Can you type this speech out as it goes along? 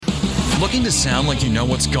Looking to sound like you know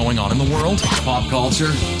what's going on in the world? Pop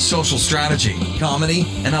culture, social strategy, comedy,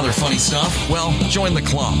 and other funny stuff? Well, join the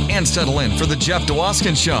club and settle in for The Jeff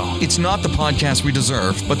Dwoskin Show. It's not the podcast we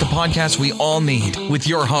deserve, but the podcast we all need, with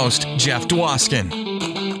your host, Jeff Dwoskin.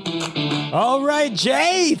 All right,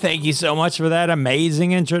 Jay, thank you so much for that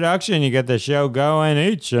amazing introduction. You get the show going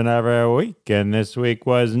each and every week, and this week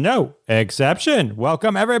was no exception.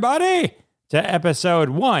 Welcome, everybody, to episode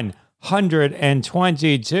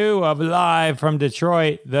 122 of Live from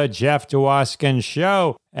Detroit, The Jeff Dwoskin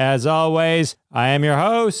Show. As always, I am your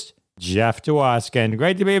host, Jeff Dwoskin.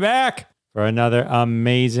 Great to be back for another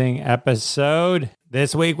amazing episode.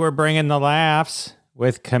 This week, we're bringing the laughs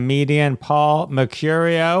with comedian Paul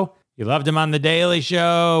Mecurio. You loved him on The Daily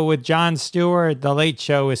Show with Jon Stewart, The Late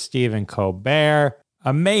Show with Stephen Colbert.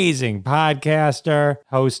 Amazing podcaster,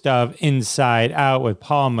 host of Inside Out with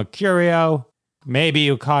Paul Mecurio. Maybe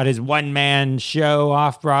you caught his one-man show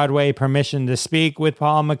off-Broadway, Permission to Speak with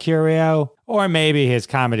Paul Mecurio, or maybe his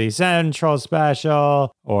Comedy Central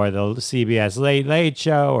special, or the CBS Late Late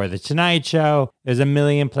Show, or The Tonight Show. There's a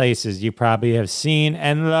million places you probably have seen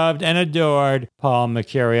and loved and adored Paul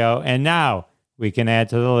Mecurio. And now we can add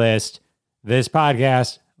to the list this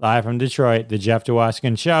podcast, Live from Detroit, The Jeff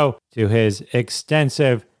Dwoskin Show, to his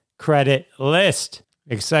extensive credit list.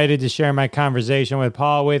 Excited to share my conversation with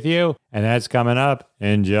Paul with you, and that's coming up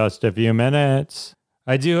in just a few minutes.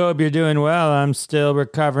 I do hope you're doing well. I'm still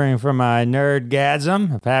recovering from my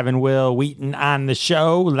nerdgasm of having Wil Wheaton on the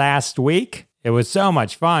show last week. It was so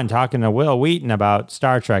much fun talking to Wil Wheaton about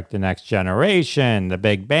Star Trek: The Next Generation, The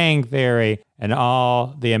Big Bang Theory, and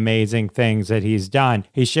all the amazing things that he's done.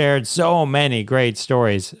 He shared so many great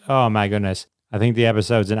stories. Oh my goodness. I think the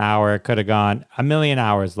episode's an hour. It could have gone a million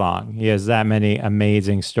hours long. He has that many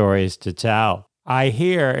amazing stories to tell. I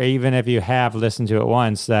hear, even if you have listened to it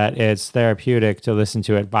once, that it's therapeutic to listen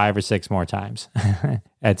to it 5 or 6 more times.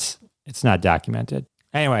 It's not documented.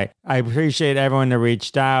 Anyway, I appreciate everyone that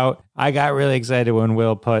reached out. I got really excited when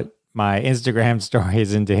Wil put my Instagram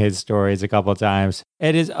stories into his stories a couple times.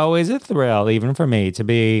 It is always a thrill, even for me, to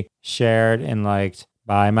be shared and liked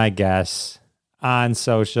by my guests on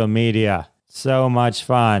social media. So much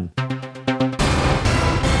fun.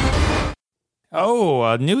 Oh,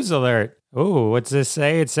 a news alert. Oh, what's this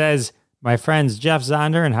say? It says, my friends Jeff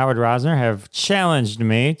Zonder and Howard Rosner have challenged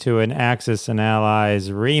me to an Axis and Allies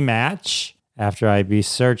rematch after I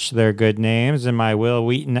researched their good names in my Wil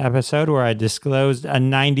Wheaton episode where I disclosed a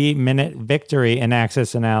 90-minute victory in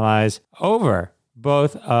Axis and Allies over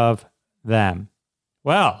both of them.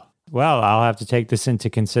 Well, I'll have to take this into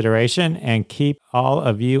consideration and keep all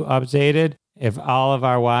of you updated if all of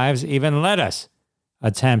our wives even let us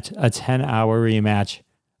attempt a 10-hour rematch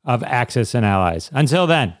of Axis and Allies. Until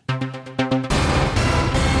then,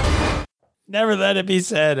 never let it be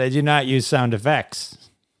said I do not use sound effects.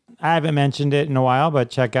 I haven't mentioned it in a while,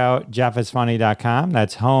 but check out jeffisfunny.com.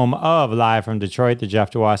 That's home of Live from Detroit, The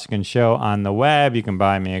Jeff Dwoskin Show on the web. You can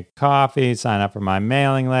buy me a coffee, sign up for my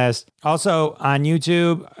mailing list. Also on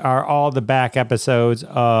YouTube are all the back episodes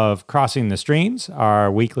of Crossing the Streams,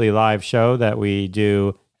 our weekly live show that we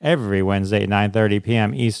do every Wednesday at 9:30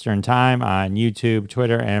 p.m. Eastern Time on YouTube,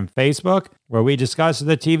 Twitter, and Facebook, where we discuss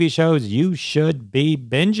the TV shows you should be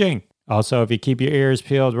binging. Also, if you keep your ears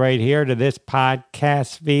peeled right here to this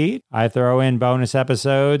podcast feed, I throw in bonus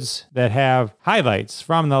episodes that have highlights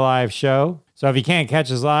from the live show. So if you can't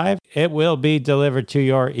catch us live, it will be delivered to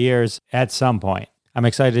your ears at some point. I'm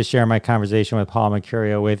excited to share my conversation with Paul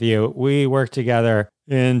Mecurio with you. We worked together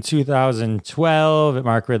in 2012 at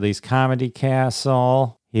Mark Ridley's Comedy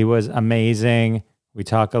Castle. He was amazing. We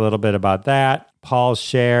talk a little bit about that. Paul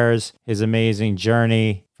shares his amazing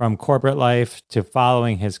journey from corporate life to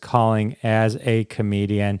following his calling as a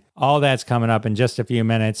comedian. All that's coming up in just a few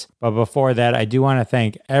minutes. But before that, I do want to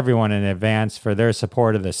thank everyone in advance for their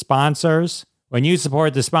support of the sponsors. When you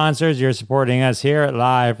support the sponsors, you're supporting us here at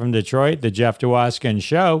Live from Detroit, The Jeff Dwoskin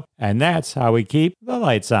Show. And that's how we keep the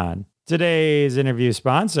lights on. Today's interview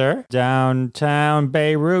sponsor, Downtown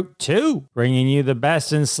Beirut 2, bringing you the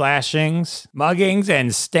best in slashings, muggings,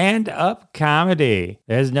 and stand-up comedy.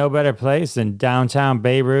 There's no better place than Downtown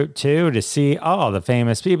Beirut 2 to see all the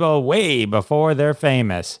famous people way before they're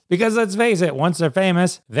famous. Because let's face it, once they're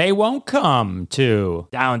famous, they won't come to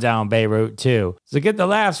Downtown Beirut 2. So get the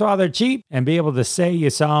laughs while they're cheap and be able to say you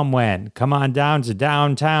saw them when. Come on down to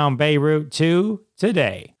Downtown Beirut 2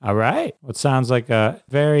 today. All right. What sounds like a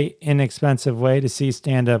very inexpensive way to see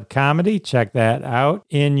stand-up comedy. Check that out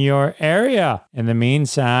in your area. In the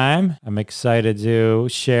meantime, I'm excited to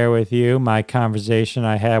share with you my conversation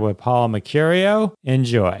I had with Paul Mecurio.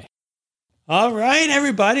 Enjoy. All right,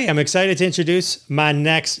 everybody. I'm excited to introduce my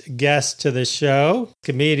next guest to the show.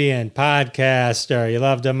 Comedian, podcaster. You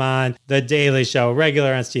loved him on The Daily Show,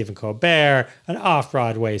 regular on Stephen Colbert, an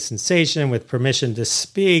off-Broadway sensation with permission to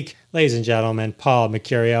speak. Ladies and gentlemen, Paul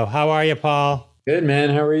Mercurio. How are you, Paul? Good, man.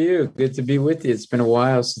 How are you? Good to be with you. It's been a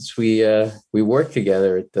while since we worked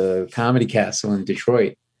together at the Comedy Castle in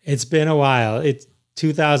Detroit. It's been a while. It's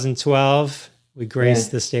 2012. We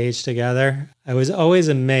graced the stage together. I was always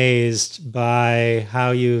amazed by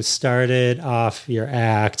how you started off your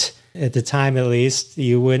act. At the time, at least,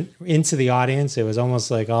 you went into the audience. It was almost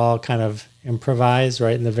like all kind of improvised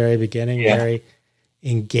right in the very beginning, very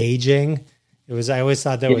engaging. I always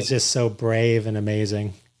thought that was just so brave and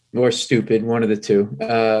amazing. Or stupid, one of the two.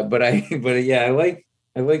 But I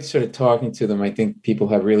like sort of talking to them. I think people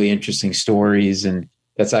have really interesting stories, and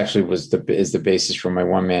that's actually is the basis for my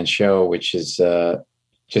one-man show, which is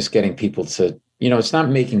just getting people to, it's not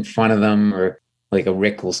making fun of them or like a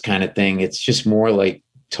Rickles kind of thing. It's just more like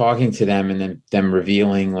talking to them and then them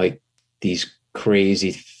revealing like these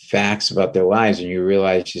crazy facts about their lives. And you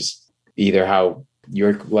realize just either how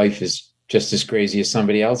your life is just as crazy as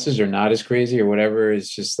somebody else's or not as crazy or whatever. It's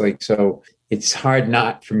just like, so it's hard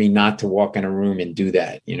for me not to walk in a room and do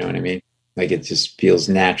that. You know what I mean? Like it just feels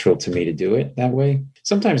natural to me to do it that way.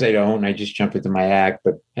 Sometimes I don't. I just jump into my act,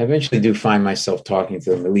 but I eventually do find myself talking to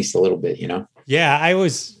them at least a little bit, Yeah, I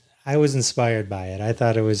was inspired by it. I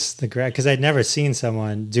thought it was because I'd never seen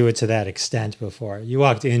someone do it to that extent before. You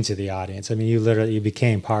walked into the audience. I mean, you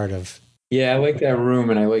became part of. Yeah, I like that room,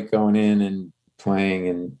 and I like going in and playing,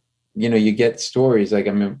 and you get stories. Like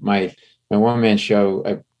my one-man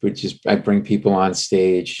show, I bring people on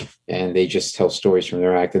stage and they just tell stories from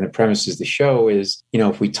their act. And the premise of the show is,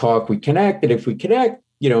 if we talk, we connect. And if we connect,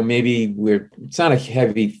 maybe it's not a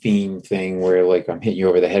heavy theme thing where like I'm hitting you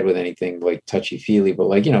over the head with anything like touchy feely, but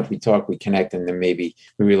like, if we talk, we connect, and then maybe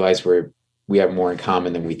we realize we have more in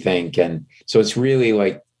common than we think. And so it's really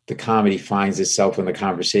like the comedy finds itself in the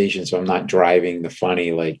conversation. So I'm not driving the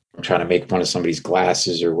funny, like I'm trying to make fun of somebody's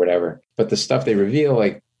glasses or whatever, but the stuff they reveal,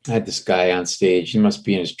 like, I had this guy on stage. He must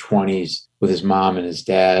be in his 20s with his mom and his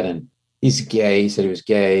dad. And he's gay. He said he was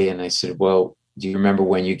gay. And I said, well, do you remember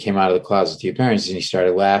when you came out of the closet to your parents? And he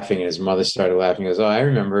started laughing, and his mother started laughing. He goes, oh, I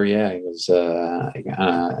remember. Yeah. He goes,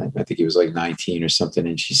 I think he was like 19 or something.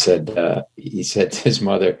 And he said to his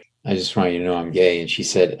mother, I just want you to know I'm gay. And she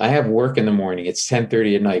said, I have work in the morning. It's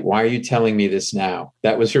 10:30 at night. Why are you telling me this now?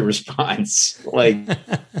 That was her response. Like,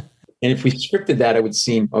 and if we scripted that, it would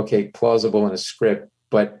seem, okay, plausible in a script.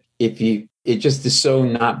 But it just is so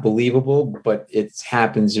not believable, but it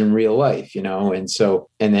happens in real life, And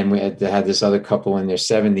then we had this other couple in their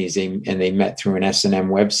 70s, and they met through an S&M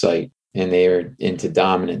website, and they are into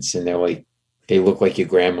dominance, and they're like, they look like your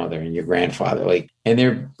grandmother and your grandfather, like, and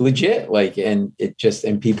they're legit, like, and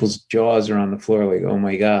people's jaws are on the floor, like, oh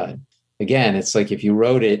my God. Again, it's like if you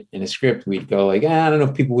wrote it in a script, we'd go like, I don't know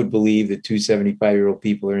if people would believe that 2 75-year-old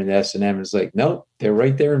people are in the S&M. It's like, nope, they're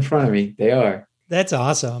right there in front of me. They are. That's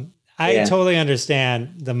awesome. I totally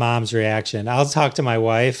understand the mom's reaction. I'll talk to my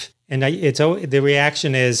wife, and the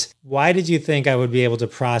reaction is, why did you think I would be able to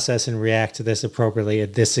process and react to this appropriately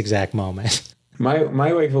at this exact moment? My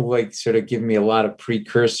wife will like sort of give me a lot of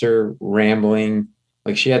precursor rambling.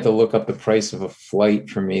 Like she had to look up the price of a flight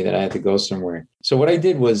for me that I had to go somewhere. So what I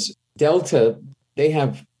did was Delta, they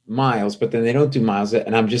have miles, but then they don't do miles.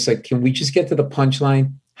 And I'm just like, can we just get to the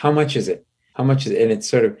punchline? How much is it? How much is it? And it's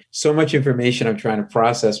sort of so much information I'm trying to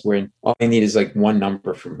process where all I need is like one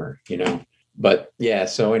number from her, But yeah,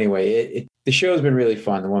 so anyway, the show has been really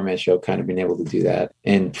fun. The one-man show, kind of been able to do that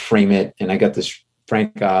and frame it. And I got this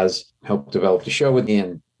Frank Oz helped develop the show with me,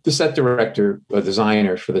 and the set director, a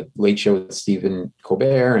designer for the Late Show with Stephen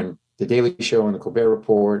Colbert and the Daily Show and the Colbert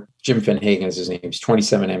Report. Jim Fenhagen is his name. He's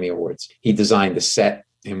 27 Emmy Awards. He designed the set,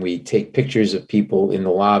 and we take pictures of people in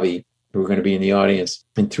the lobby who are going to be in the audience.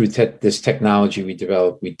 And through this technology we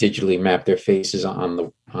developed, we digitally map their faces on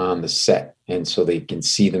the set. And so they can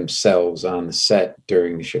see themselves on the set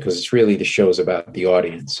during the show, because it's really, the show's about the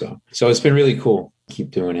audience. So it's been really cool.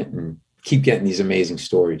 Keep doing it and keep getting these amazing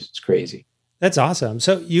stories. It's crazy. That's awesome.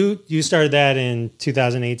 So you started that in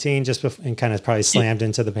 2018, just before, and kind of probably slammed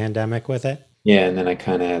into the pandemic with it. Yeah. And then I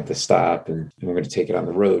kind of had to stop, and we're going to take it on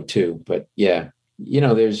the road too. But yeah,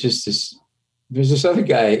 there's this other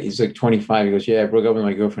guy, he's like 25. He goes, yeah, I broke up with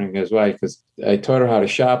my girlfriend. He goes, why? Because I taught her how to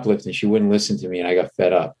shoplift and she wouldn't listen to me, and I got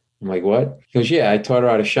fed up. I'm like, what? He goes, yeah, I taught her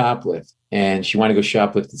how to shoplift and she wanted to go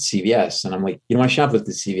shoplift at CVS. And I'm like, you don't want to shoplift at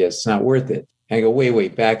CVS. It's not worth it. And I go,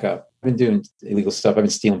 wait, back up. been doing illegal stuff. I've been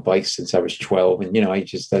stealing bikes since I was 12. And,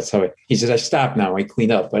 he says, I stopped now. I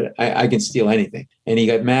clean up, but I can steal anything. And he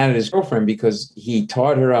got mad at his girlfriend because he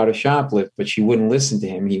taught her how to shoplift, but she wouldn't listen to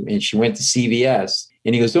him. And she went to CVS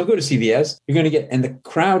and he goes, don't go to CVS. You're going to get, and the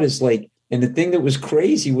crowd is like, and the thing that was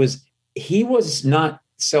crazy was he was not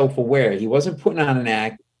self-aware. He wasn't putting on an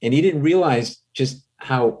act and he didn't realize just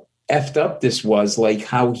how effed up this was, like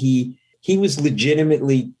how he was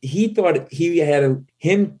legitimately, he thought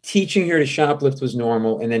him teaching her to shoplift was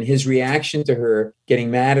normal. And then his reaction to her getting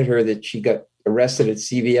mad at her that she got arrested at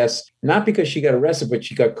CVS, not because she got arrested, but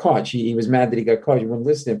she got caught. He was mad that he got caught. She wouldn't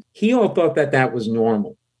listen to him. He all thought that was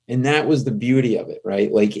normal. And that was the beauty of it,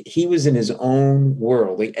 right? Like he was in his own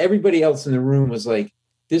world. Like everybody else in the room was like,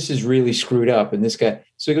 this is really screwed up. And this guy,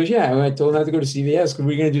 so he goes, yeah, I told him not to go to CVS because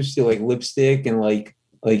we're going to do steal like lipstick and like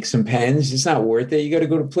some pens. It's not worth it. You got to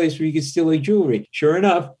go to a place where you can steal like jewelry. Sure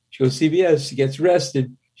enough, she goes to CVS. She gets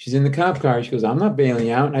arrested. She's in the cop car. She goes, I'm not bailing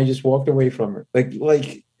out. And I just walked away from her.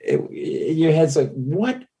 Your head's like,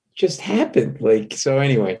 what just happened? Like, so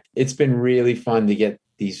anyway, it's been really fun to get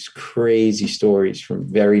these crazy stories from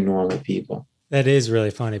very normal people. That is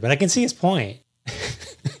really funny, but I can see his point.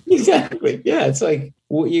 Exactly. Yeah. It's like,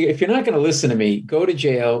 if you're not going to listen to me, go to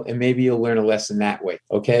jail and maybe you'll learn a lesson that way.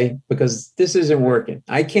 Okay. Because this isn't working.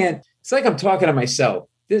 It's like I'm talking to myself.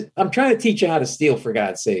 I'm trying to teach you how to steal, for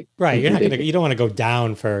God's sake. Right. You don't want to go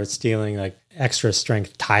down for stealing like extra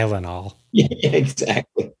strength Tylenol. Yeah,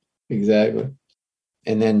 exactly.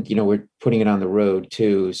 And then, we're putting it on the road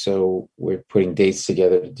too. So we're putting dates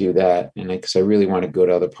together to do that. And because I really want to go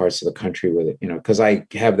to other parts of the country with it, because I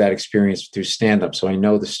have that experience through stand-up. So I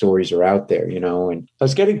know the stories are out there, and I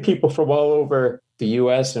was getting people from all over the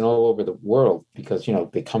US and all over the world because,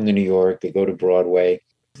 they come to New York, they go to Broadway.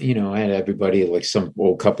 I had everybody, like some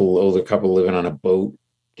older couple living on a boat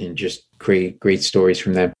and just great stories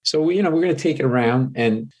from them. So, we're going to take it around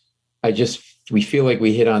and we feel like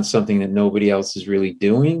we hit on something that nobody else is really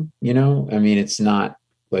doing, I mean, it's not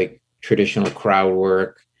like traditional crowd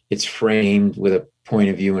work. It's framed with a point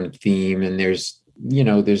of view and a theme. And there's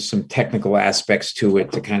some technical aspects to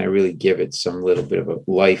it to kind of really give it some little bit of a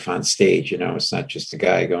life on stage. It's not just a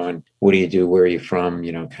guy going, what do you do? Where are you from?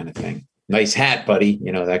 Kind of thing. Nice hat, buddy.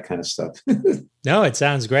 That kind of stuff. No, it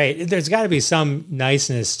sounds great. There's got to be some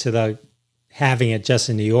niceness to having it just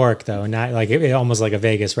in New York, though, not like it almost like a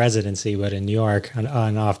Vegas residency, but in New York on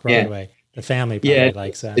off Broadway. Yeah. The family probably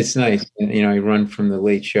likes that. It's nice. And, I run from the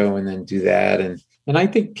Late Show and then do that. And I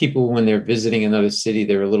think people, when they're visiting another city,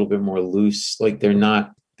 they're a little bit more loose. Like they're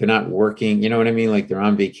not working. You know what I mean? Like they're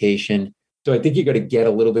on vacation. So I think you got to get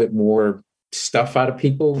a little bit more stuff out of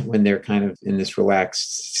people when they're kind of in this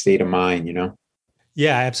relaxed state of mind,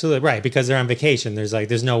 Yeah, absolutely. Right. Because they're on vacation.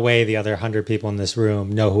 There's no way the other 100 people in this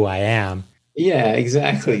room know who I am. Yeah,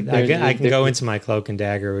 exactly. I can go into my Cloak and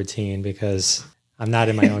Dagger routine because I'm not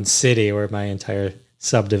in my own city where my entire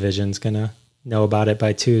subdivision's going to know about it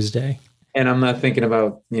by Tuesday. And I'm not thinking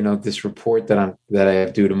about, this report that I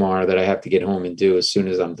have due tomorrow that I have to get home and do as soon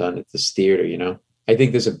as I'm done at this theater, I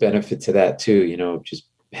think there's a benefit to that too, just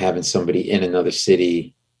having somebody in another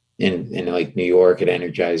city in like New York, it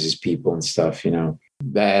energizes people and stuff, I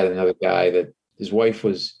had another guy that his wife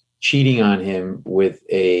was cheating on him with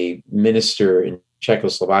a minister in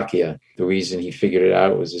Czechoslovakia. The reason he figured it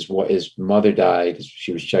out was his mother died.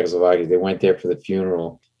 She was Czechoslovakian. They went there for the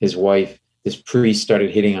funeral. His wife, this priest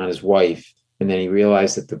started hitting on his wife. And then he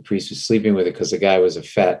realized that the priest was sleeping with her because the guy was a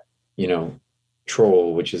fat,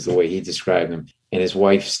 troll, which is the way he described him. And his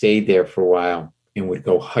wife stayed there for a while and would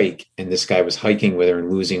go hike. And this guy was hiking with her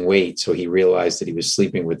and losing weight. So he realized that he was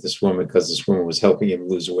sleeping with this woman because this woman was helping him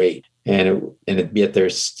lose weight. And yet they're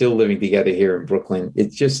still living together here in Brooklyn.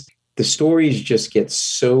 It's just, the stories just get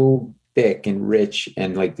so thick and rich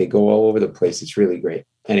and like they go all over the place. It's really great.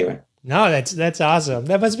 Anyway. No, that's awesome.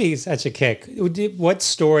 That must be such a kick. What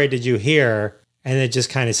story did you hear and it just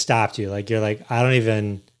kind of stopped you? Like, you're like, I don't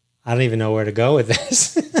even know where to go with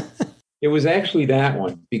this. It was actually that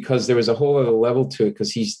one because there was a whole other level to it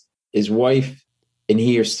because his wife and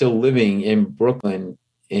he are still living in Brooklyn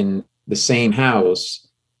in the same house,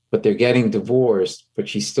 but they're getting divorced, but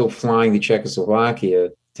she's still flying to Czechoslovakia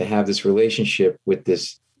to have this relationship with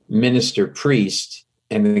this minister priest.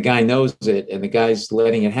 And the guy knows it and the guy's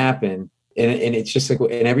letting it happen. And it's just like,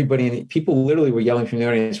 and people literally were yelling from the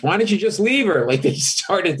audience, why don't you just leave her? Like they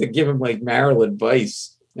started to give him like marital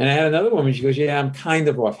advice. And I had another woman, she goes, yeah, I'm kind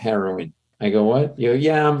of off heroin. I go, what? You go,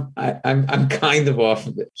 yeah, I'm kind of off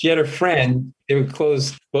of it. She had a friend, they were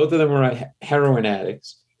close. Both of them were heroin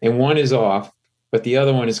addicts and one is off, but the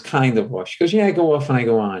other one is kind of off. She goes, yeah, I go off and I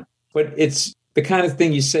go on. But it's the kind of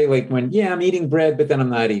thing you say, like when, yeah, I'm eating bread, but then I'm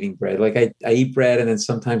not eating bread. Like I eat bread and then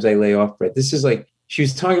sometimes I lay off bread. This is like, she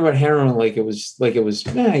was talking about heroin like it was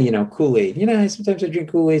Kool-Aid. Sometimes I drink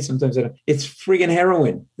Kool-Aid, sometimes I don't. It's friggin'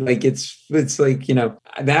 heroin. Like it's like,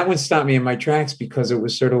 that one stopped me in my tracks because it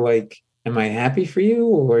was sort of like, am I happy for you?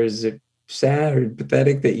 Or is it sad or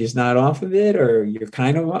pathetic that you're not off of it? Or you're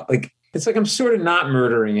kind of like, it's like I'm sort of not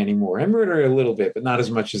murdering anymore. I murder a little bit, but not as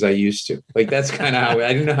much as I used to. Like that's kind of how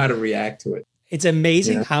I didn't know how to react to it. It's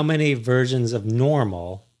amazing how many versions of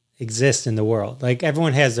normal exist in the world. Like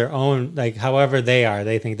everyone has their own, like however they are,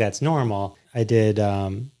 they think that's normal. I did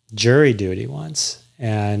jury duty once,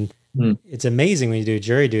 and it's amazing when you do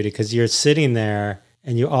jury duty because you're sitting there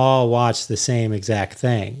and you all watch the same exact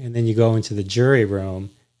thing. And then you go into the jury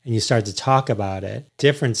room and you start to talk about it.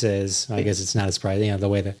 Differences, I guess it's not as surprising, the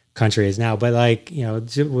way the country is now, but like,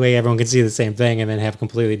 the way everyone can see the same thing and then have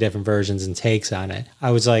completely different versions and takes on it. I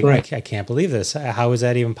was like, right. I can't believe this. How is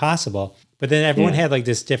that even possible? But then everyone had like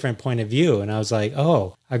this different point of view. And I was like,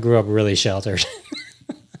 oh, I grew up really sheltered.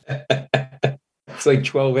 It's like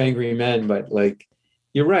 12 Angry Men, but like,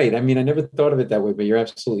 you're right. I mean, I never thought of it that way, but you're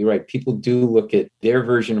absolutely right. People do look at their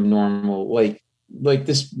version of normal, like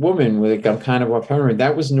this woman with got kind of off heroin,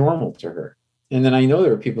 that was normal to her. And then I know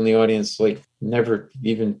there were people in the audience like never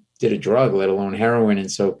even did a drug, let alone heroin.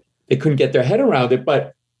 And so they couldn't get their head around it.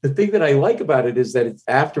 But the thing that I like about it is that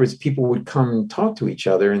afterwards people would come and talk to each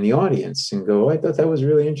other in the audience and go, I thought that was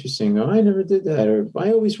really interesting. Oh, I never did that. Or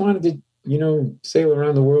I always wanted to, sail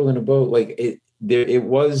around the world in a boat. Like it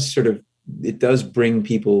was sort of, it does bring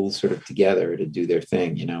people sort of together to do their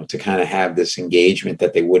thing, to kind of have this engagement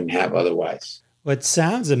that they wouldn't have otherwise. Well, it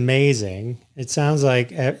sounds amazing. It sounds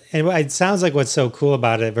like what's so cool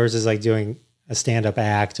about it versus like doing a stand-up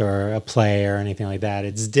act or a play or anything like that.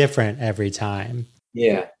 It's different every time.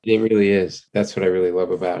 Yeah, it really is. That's what I really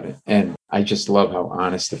love about it. And I just love how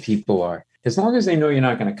honest the people are. As long as they know you're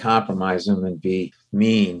not going to compromise them and be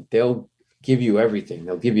mean, they'll give you everything.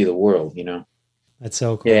 They'll give you the world, That's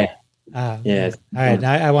so cool. Yeah. Yeah. All right.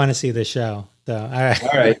 I want to see the show. So, all right.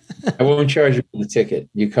 All right. I won't charge you for the ticket.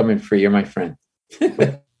 You come in free. You're my friend.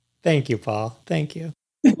 Thank you, Paul. Thank you.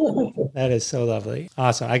 That is so lovely.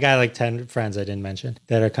 Awesome. I got like 10 friends I didn't mention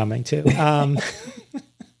that are coming too.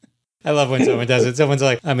 I love when someone does it. Someone's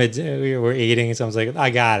like, we're eating. Someone's like, I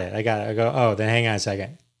got it. I go, oh, then hang on a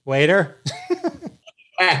second. Waiter.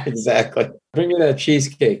 Exactly. Bring me that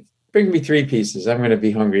cheesecake. Bring me 3 pieces. I'm going to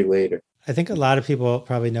be hungry later. I think a lot of people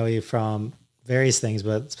probably know you from various things,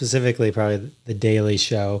 but specifically probably The Daily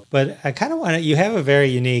Show. But I kind of you have a very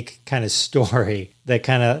unique kind of story that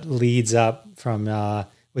kind of leads up from I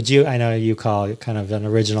know you call kind of an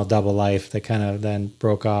original double life that kind of then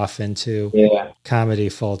broke off into comedy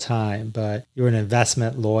full time. But you were an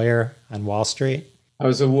investment lawyer on Wall Street. I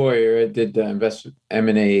was a lawyer. I did investment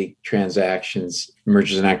M&A transactions,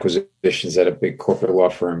 mergers and acquisitions at a big corporate law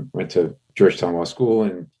firm. Went to Georgetown Law School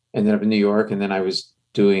and ended up in New York. And then I was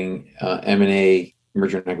doing M&A,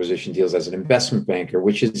 merger and acquisition deals as an investment banker,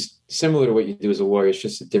 which is similar to what you do as a lawyer. It's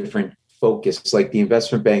just a different focus. Like the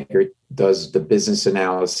investment banker does the business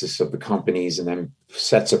analysis of the companies and then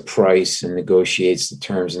sets a price and negotiates the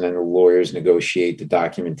terms. And then the lawyers negotiate the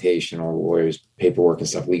documentation, all the lawyers' paperwork and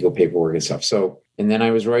stuff, legal paperwork and stuff. So, and then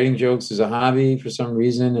I was writing jokes as a hobby for some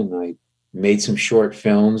reason. And I made some short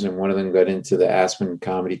films and one of them got into the Aspen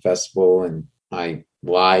Comedy Festival. And I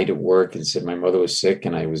lied at work and said my mother was sick.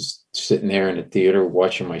 And I was sitting there in a theater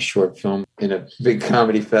watching my short film in a big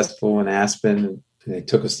comedy festival in Aspen. And they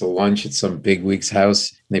took us to lunch at some bigwig's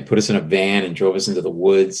house. And they put us in a van and drove us into the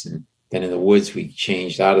woods. And then in the woods, we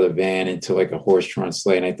changed out of the van into like a horse-drawn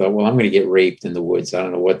sleigh. And I thought, well, I'm going to get raped in the woods. I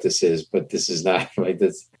don't know what this is, but this is not like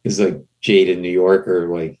this. This is like jaded New Yorker.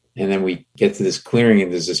 Like, and then we get to this clearing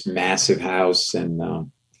and there's this massive house. And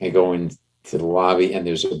I go into the lobby and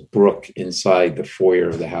there's a brook inside the foyer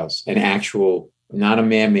of the house, an actual, not a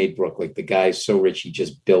man-made brook. Like the guy's so rich, he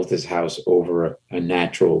just built his house over a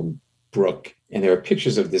natural brook. And there are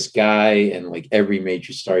pictures of this guy and like every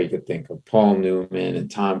major star you could think of, Paul Newman and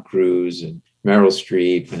Tom Cruise and Meryl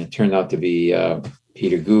Streep. And it turned out to be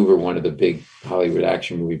Peter Guber, one of the big Hollywood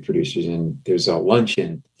action movie producers. And there's a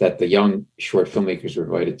luncheon that the young short filmmakers were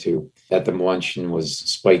invited to. At the luncheon was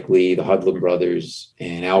Spike Lee, the Hudlin brothers,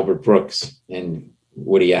 and Albert Brooks and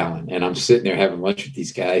Woody Allen. And I'm sitting there having lunch with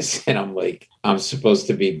these guys. And I'm like, I'm supposed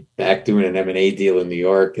to be back doing an M&A deal in New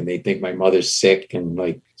York. And they think my mother's sick. And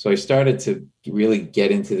like, so I started to really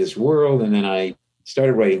get into this world. And then I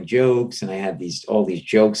started writing jokes and I had all these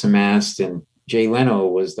jokes amassed. And Jay Leno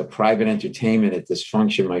was the private entertainment at this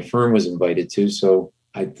function my firm was invited to. So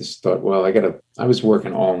I just thought, well, I was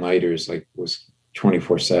working all-nighters, like was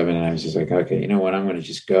 24/7. And I was just like, okay, you know what? I'm going to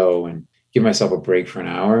just go and give myself a break for an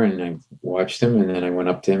hour. And I watched him, and then I went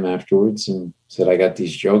up to him afterwards and said, I got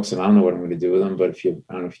these jokes and I don't know what I'm going to do with them, but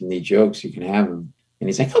I don't know if you need jokes, you can have them. And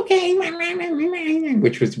he's like, okay,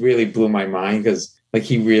 which was really blew my mind, because like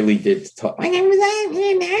he really did talk like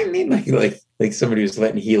somebody was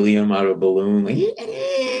letting helium out of a balloon. Like,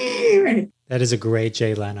 That is a great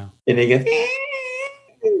Jay Leno. and they get,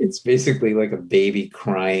 it's basically like a baby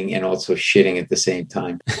crying and also shitting at the same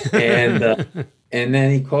time. And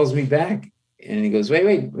then he calls me back and he goes,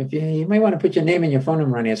 wait, you might want to put your name and your phone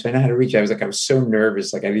number on here so I know how to reach you. I was so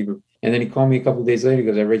nervous. And then he called me a couple of days later. He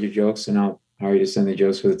goes, I read your jokes and I'll hire you to send the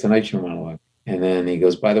jokes for the Tonight Show monologue. And then he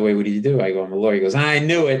goes, by the way, what did you do? I go, I'm a lawyer. He goes, I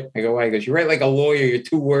knew it. I go, why? He goes, you write like a lawyer. You're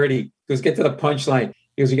too wordy. He goes, get to the punchline.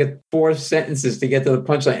 He goes, you get 4 sentences to get to the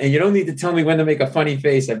punchline. And you don't need to tell me when to make a funny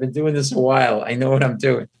face. I've been doing this a while. I know what I'm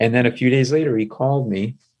doing. And then a few days later, he called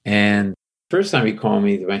me. And first time he called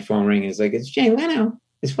me, my phone rang. He's like, it's Jay Leno.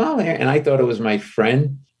 His phone here. And I thought it was my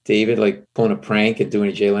friend, David, like pulling a prank and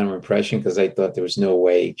doing a Jay Leno impression, because I thought there was no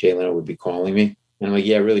way Jay Leno would be calling me. And I'm like,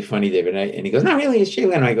 yeah, really funny, David. And he goes, no, really, it's Jay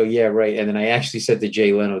Leno. I go, yeah, right. And then I actually said to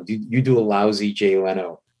Jay Leno, you do a lousy Jay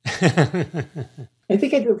Leno. I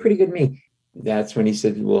think I do a pretty good me. That's when he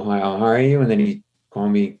said, well, I'll hire you. And then he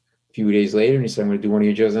called me a few days later and he said, I'm going to do one of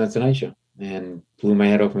your jokes on the Tonight Show, and blew my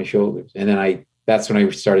head off my shoulders. And then that's when I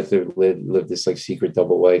started to live this like secret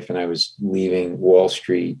double life. And I was leaving Wall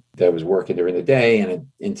Street. I was working during the day and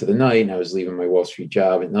into the night. And I was leaving my Wall Street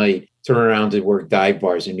job at night, turn around to work dive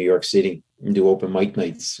bars in New York City and do open mic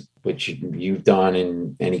nights, which you've done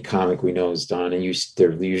and any comic we know has done. And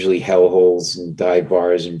they're usually hellholes and dive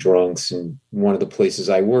bars and drunks. And one of the places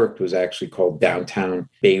I worked was actually called Downtown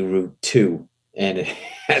Beirut 2. And it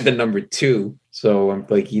had the number 2. So I'm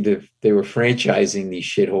like, either they were franchising these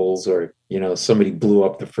shitholes or, somebody blew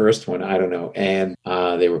up the first one. I don't know. And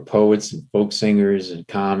they were poets and folk singers and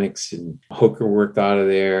comics, and Hooker worked out of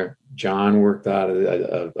there. John worked out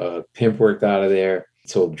of Pimp worked out of there.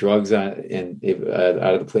 Sold drugs out of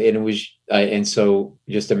the place. And it was, and so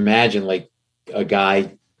just imagine like a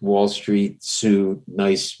guy, Wall Street suit,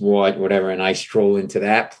 nice watch, whatever. And I stroll into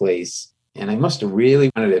that place. And I must have really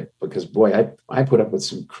wanted it because, boy, I put up with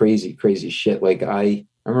some crazy, crazy shit. Like I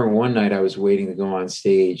remember one night I was waiting to go on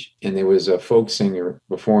stage and there was a folk singer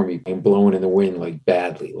before me and blowing in the wind like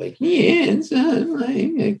badly, like, yeah,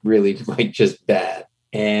 like really like just bad.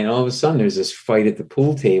 And all of a sudden there's this fight at the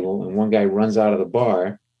pool table and one guy runs out of the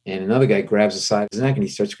bar and another guy grabs the side of his neck and he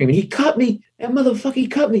starts screaming, he cut me, that motherfucker, he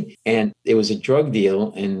cut me. And it was a drug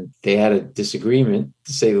deal and they had a disagreement,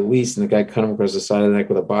 to say the least. And the guy cut him across the side of the neck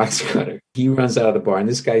with a box cutter. He runs out of the bar and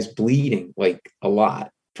this guy's bleeding like a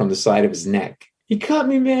lot from the side of his neck. He cut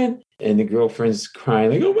me, man. And the girlfriend's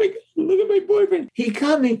crying like, oh my God, look at my boyfriend. He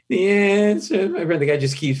cut me. The answer, my friend, the guy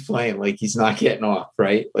just keeps playing like he's not getting off,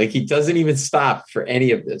 right? Like he doesn't even stop for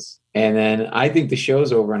any of this. And then I think the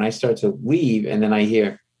show's over and I start to leave. And then I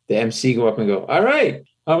hear the MC go up and go, all right,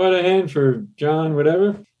 how about a hand for John,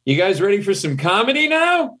 whatever? You guys ready for some comedy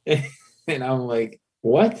now? And I'm like,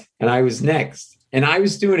 what? And I was next. And I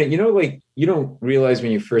was doing it, like you don't realize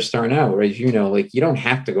when you're first starting out, right? Like you don't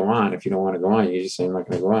have to go on if you don't want to go on. You just say, I'm not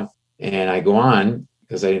going to go on. And I go on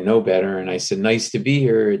because I didn't know better. And I said, nice to be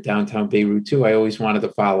here at Downtown Beirut 2. I always wanted to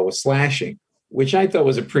follow a slashing, which I thought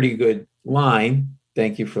was a pretty good line.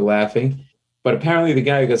 Thank you for laughing. But apparently the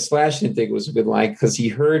guy who got slashed didn't think it was a good line because he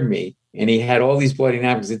heard me and he had all these bloody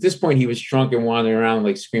napkins. At this point, he was drunk and wandering around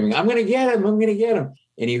like screaming, I'm going to get him. I'm going to get him.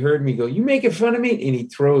 And he heard me go, you making fun of me? And he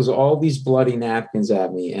throws all these bloody napkins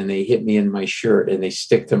at me and they hit me in my shirt and they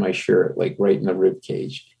stick to my shirt, like right in the rib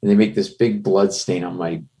cage. And they make this big blood stain on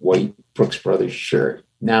my white Brooks Brothers shirt.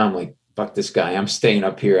 Now I'm like, fuck this guy. I'm staying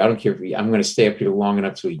up here. I don't care I'm going to stay up here long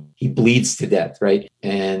enough so he bleeds to death, right?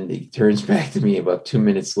 And he turns back to me about 2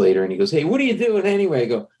 minutes later and he goes, hey, what are you doing anyway? I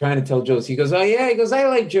go, trying to tell jokes. He goes, oh yeah. He goes, I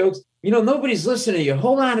like jokes. Nobody's listening to you.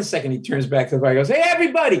 Hold on a second. He turns back to the bar. He goes, hey,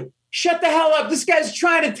 everybody, shut the hell up. This guy's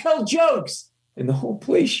trying to tell jokes. And the whole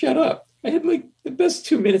place shut up. I had like the best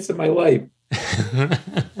 2 minutes of my life.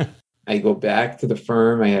 I go back to the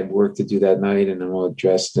firm. I had work to do that night and I'm all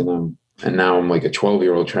dressed and now I'm like a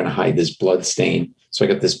 12-year-old trying to hide this blood stain. So I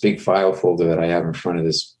got this big file folder that I have in front of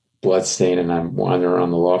this blood stain and I'm wandering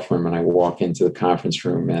around the law firm and I walk into the conference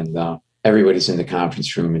room and everybody's in the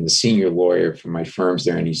conference room and the senior lawyer from my firm's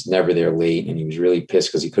there and he's never there late. And he was really pissed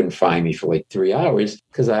because he couldn't find me for like 3 hours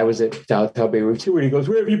because I was at Downtown Beirut 2. And he goes,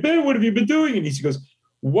 where have you been? What have you been doing? And he goes,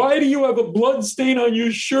 why do you have a blood stain on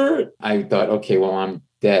your shirt? I thought, okay, well, I'm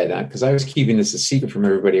dead because I was keeping this a secret from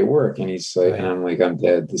everybody at work. And he's like, and I'm like, I'm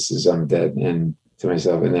dead. I'm dead. And to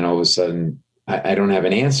myself. And then all of a sudden I don't have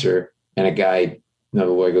an answer. And a guy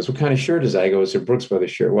another lawyer goes, what kind of shirt is that? I go, it's a Brooks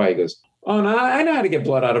Brothers shirt. Why? He goes, oh, no, I know how to get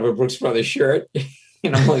blood out of a Brooks Brothers shirt.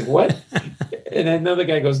 And I'm like, what? And then another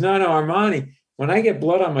guy goes, no, Armani. When I get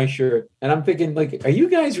blood on my shirt, and I'm thinking, like, are you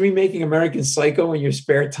guys remaking American Psycho in your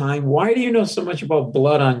spare time? Why do you know so much about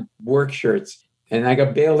blood on work shirts? And I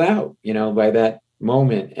got bailed out, by that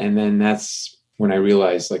moment. And then that's when I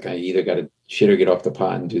realized, like, I either got to shit or get off the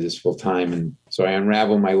pot and do this full time. And so I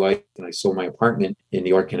unraveled my life, and I sold my apartment in New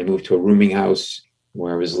York, and I moved to a rooming house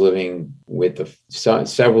where I was living with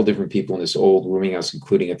several different people in this old rooming house,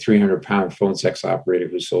 including a 300-pound phone sex operator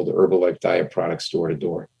who sold Herbalife diet products door to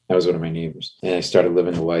door. That was one of my neighbors. And I started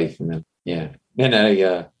living the life. And then,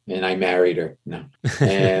 then I married her. No.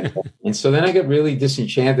 And so then I got really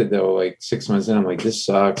disenchanted, though, like 6 months in. I'm like, this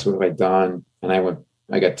sucks. What have I done? And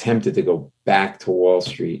I got tempted to go back to Wall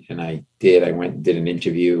Street. And I did. I went and did an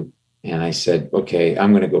interview. And I said, okay,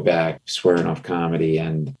 I'm going to go back, swearing off comedy.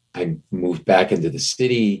 And I moved back into the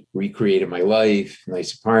city, recreated my life,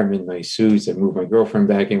 nice apartment, nice suits. I moved my girlfriend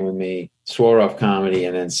back in with me, swore off comedy.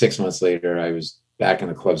 And then 6 months later, I was back in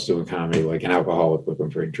the clubs doing comedy like an alcoholic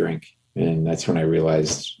looking for a drink. And that's when I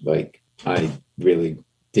realized, like, I really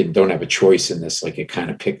don't have a choice in this. Like, it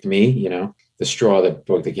kind of picked me, The straw that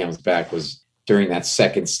broke the camel's back was during that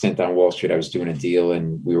second stint on Wall Street. I was doing a deal,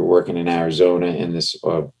 and we were working in Arizona, and this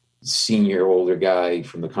senior older guy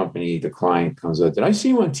from the company, the client, comes up, did I see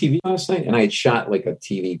you on TV last night? And I had shot like a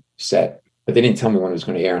TV set, but they didn't tell me when it was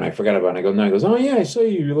going to air, and I forgot about it. And I go, no. He goes, oh yeah, I saw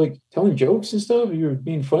you. You're like telling jokes and stuff. You're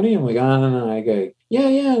being funny. I'm like, oh no. I go, yeah.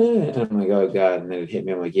 And I'm like, oh God. And then it hit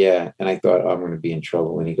me. I'm like, yeah. And I thought, I'm going to be in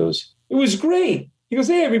trouble. And he goes, it was great. He goes,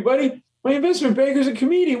 hey everybody, my investment banker's a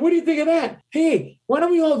comedian. What do you think of that? Hey, why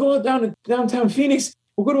don't we all go down to downtown Phoenix?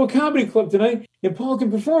 We'll go to a comedy club tonight, and Paul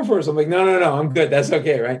can perform for us. I'm like, no, I'm good. That's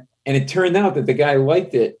okay, right? And it turned out that the guy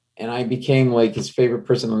liked it, and I became like his favorite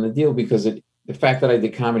person on the deal because the fact that I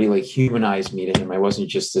did comedy like humanized me to him. I wasn't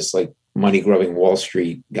just this like money grubbing Wall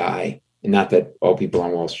Street guy, and not that all people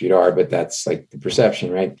on Wall Street are, but that's like the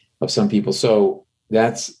perception, right, of some people. So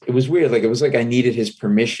it was weird. Like, it was like I needed his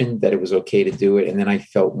permission that it was okay to do it, and then I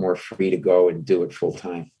felt more free to go and do it full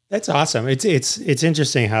time. That's awesome. It's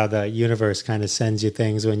interesting how the universe kind of sends you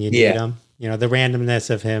things when you need them. The randomness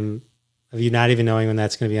of you not even knowing when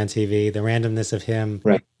that's going to be on TV, the randomness of him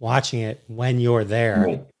watching it when you're there.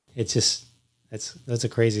 Right. It's just, that's a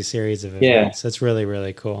crazy series of events. That's really,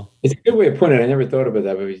 really cool. It's a good way of putting it. I never thought about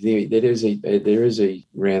that, but there is a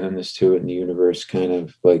randomness to it in the universe kind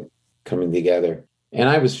of like coming together. And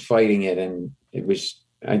I was fighting it, and I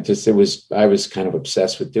was kind of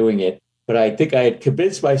obsessed with doing it. But I think I had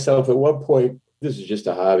convinced myself at one point, this is just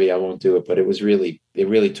a hobby, I won't do it. But it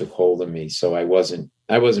really took hold of me. So I wasn't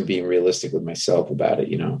being realistic with myself about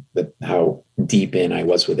it, that how deep in I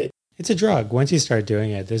was with it. It's a drug. Once you start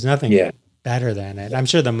doing it, there's nothing better than it. I'm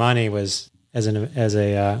sure the money was, as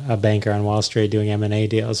a banker on Wall Street doing M&A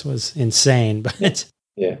deals, was insane. But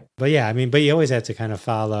you always have to kind of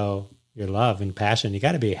follow your love and passion. You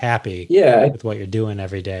got to be happy with what you're doing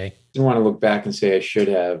every day. I didn't want to look back and say I should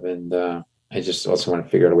have. And I just also want to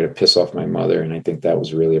figure out a way to piss off my mother. And I think that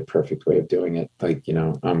was really a perfect way of doing it. Like,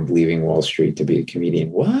 I'm leaving Wall Street to be a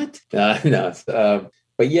comedian. What? No.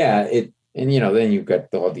 But yeah, then you've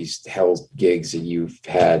got all these hell gigs that you've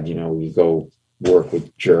had, you go work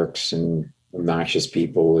with jerks and obnoxious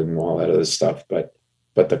people and all that other stuff. But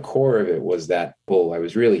the core of it was that bull. I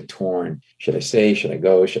was really torn. Should I stay? Should I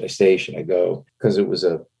go? Should I stay? Should I go? Because it was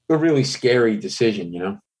a really scary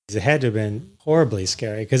decision, It had to have been horribly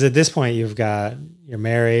scary because at this point you're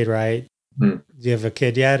married, right? Do you have a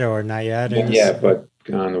kid yet or not yet? Yeah, but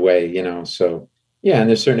on the way, So and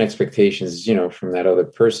there's certain expectations, from that other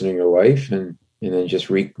person in your life, and then just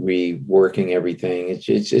reworking everything.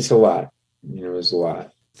 It's a lot. It was a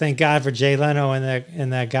lot. Thank God for Jay Leno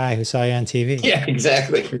and that guy who saw you on TV. Yeah,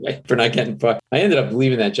 exactly. Right. For not getting fucked. I ended up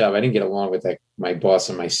leaving that job. I didn't get along with my boss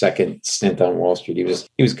on my second stint on Wall Street. He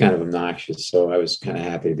was kind of obnoxious, so I was kind of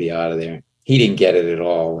happy to be out of there. He didn't get it at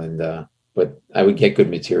all, and but I would get good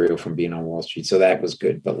material from being on Wall Street, so that was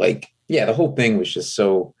good. But the whole thing was just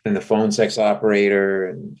so. And the phone sex operator,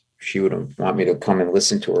 and she would want me to come and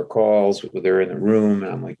listen to her calls with her in the room,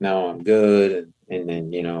 and I'm like, no, I'm good. And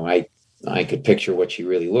then I could picture what she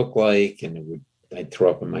really looked like, and I'd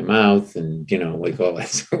throw up in my mouth, and like all that.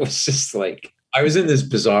 So it was just like I was in this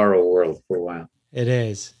bizarro world for a while. It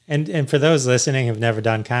is, and for those listening who've never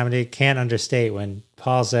done comedy, can't understate when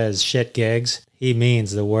Paul says shit gigs, he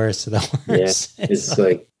means the worst of the worst. Yeah, it's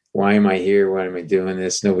like, why am I here? Why am I doing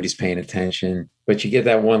this? Nobody's paying attention. But you get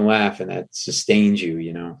that one laugh, and that sustains you.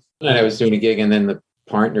 And I was doing a gig, and then the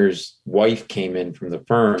partner's wife came in from the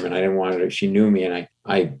firm, and I didn't want her. She knew me, and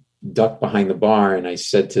I ducked behind the bar and I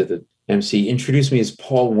said to the MC, introduce me as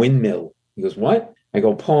Paul Windmill. He goes, what? I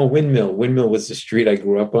go, Paul Windmill. Windmill was the street I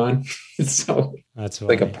grew up on. So That's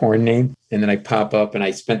like a porn name. And then I pop up and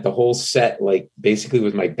I spent the whole set, like basically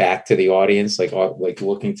with my back to the audience, like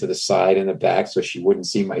looking to the side and the back so she wouldn't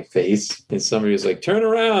see my face. And somebody was like, turn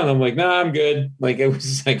around. I'm like, nah, I'm good. Like it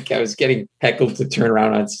was like I was getting heckled to turn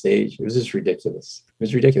around on stage. It was just ridiculous. It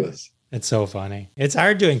was ridiculous. It's so funny. It's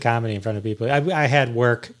hard doing comedy in front of people. I had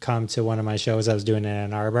work come to one of my shows I was doing in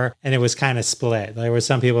Ann Arbor, and it was kind of split. There were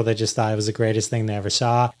some people that just thought it was the greatest thing they ever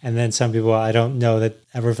saw, and then some people I don't know that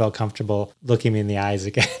ever felt comfortable looking me in the eyes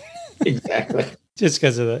again. Exactly. Just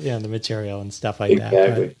because of the material and stuff like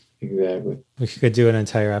that. Exactly. We could do an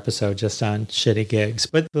entire episode just on shitty gigs.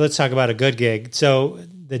 But let's talk about a good gig. So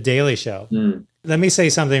The Daily Show. Let me say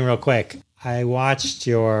something real quick. I watched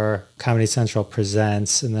your Comedy Central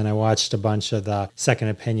Presents, and then I watched a bunch of the Second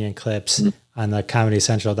Opinion clips on the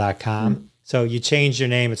ComedyCentral.com. So you changed your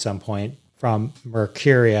name at some point from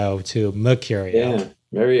Mercurio to Mercurio. Yeah,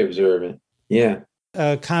 very observant. Yeah.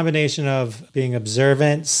 A combination of being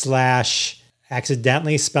observant /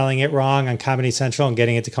 accidentally spelling it wrong on Comedy Central and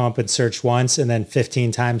getting it to come up in search once, and then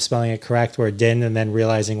 15 times spelling it correct where it didn't, and then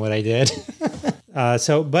realizing what I did.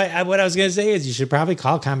 But what I was going to say is you should probably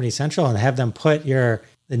call Comedy Central and have them put the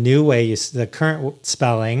new way, the current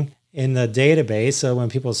spelling in the database. So when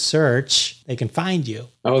people search, they can find you.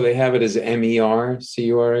 Oh, they have it as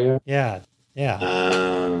Mercurio? Yeah.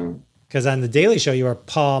 Because on The Daily Show, you are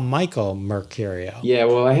Paul Michael Mercurio. Yeah.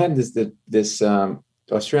 Well, I had this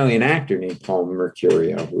Australian actor named Paul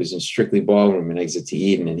Mercurio, who was in Strictly Ballroom and Exit to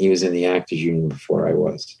Eden, and he was in the Actors Union before I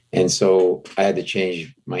was. And so I had to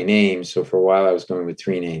change my name. So for a while I was going with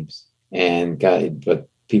 3 names, but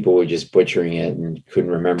people were just butchering it and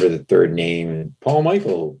couldn't remember the third name. And Paul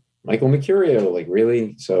Michael Mercurio, like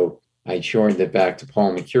really? So I shortened it back to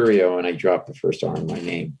Paul Mercurio, and I dropped the first R in my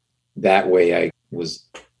name. That way I was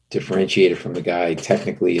differentiated from the guy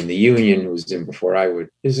technically in the union who was in before I would.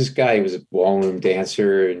 There's this guy who was a ballroom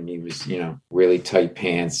dancer, and he was, really tight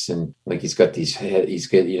pants, and like he's got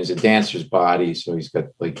a dancer's body. So he's got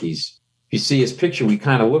like these, if you see his picture, we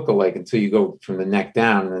kind of look alike until you go from the neck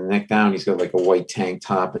down, and the neck down, he's got like a white tank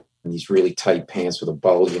top and these really tight pants with a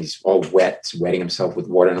bulge, and he's all wet, wetting himself with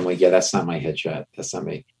water. And I'm like, yeah, that's not my headshot. That's not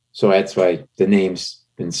me. So that's why the name's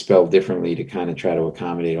been spelled differently to kind of try to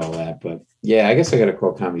accommodate all that. But yeah, I guess I got to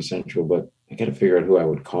call Comedy Central, but I got to figure out who I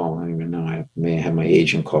would call. I don't even know. I may have my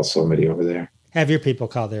agent call somebody over there. Have your people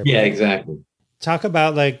call their Yeah, exactly. Talk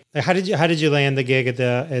about like how did you land the gig at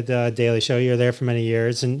the Daily Show? You were there for many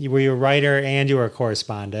years, and were you a writer and you were a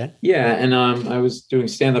correspondent? Yeah, and I was doing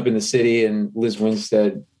stand up in the city, and Liz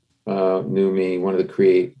Winstead knew me, one of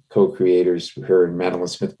the co-creators. Her and Madeline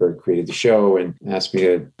Smithberg created the show and asked me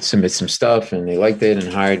to submit some stuff, and they liked it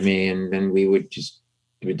and hired me. And then we were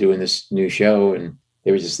doing this new show, and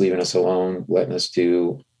they were just leaving us alone, letting us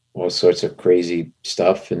do all sorts of crazy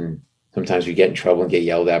stuff. And sometimes we get in trouble and get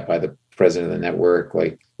yelled at by the president of the network.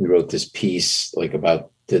 Like we wrote this piece like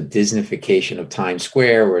about the Disneyfication of Times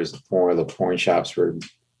Square, whereas the porn shops were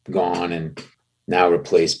gone and now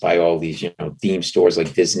replaced by all these, theme stores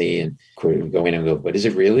like Disney. And we go in and go, but is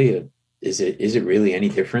it really any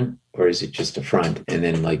different, or is it just a front? And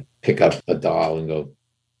then like pick up a doll and go,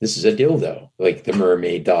 this is a dildo, like the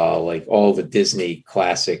mermaid doll, like all the Disney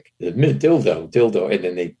classic, the dildo. And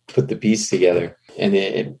then they put the piece together. And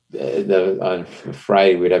then on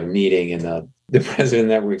Friday we'd have a meeting, and the president of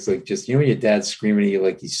the network's like, just, your dad's screaming at you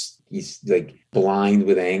like he's like blind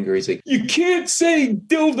with anger. He's like, you can't say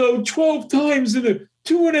dildo 12 times in a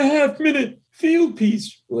 2.5 minute field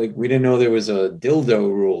piece. Like, we didn't know there was a dildo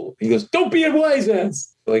rule. He goes, don't be a wise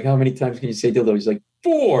ass. Like, how many times can you say dildo? He's like,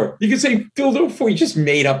 4. You can say dildo 4. He just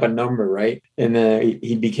made up a number, right? And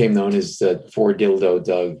he became known as 4 Dildo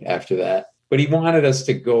Doug after that. But he wanted us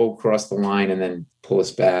to go across the line and then pull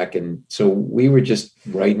us back. And so we were just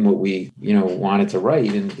writing what we, wanted to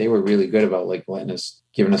write. And they were really good about like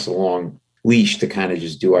giving us a long leash to kind of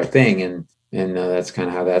just do our thing. And that's kind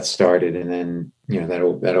of how that started. And then,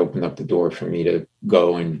 that opened up the door for me to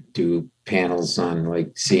go and do panels on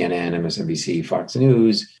like CNN, MSNBC, Fox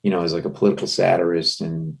News, as like a political satirist,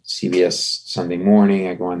 and CBS Sunday Morning.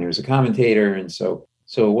 I go on there as a commentator. And so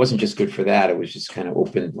it wasn't just good for that. It was just kind of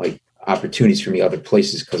opened like opportunities for me other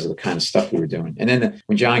places because of the kind of stuff we were doing. And then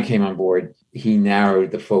when John came on board, he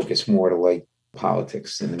narrowed the focus more to like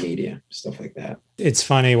politics and the media, stuff like that. It's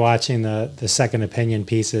funny watching the Second Opinion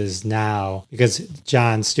pieces now, because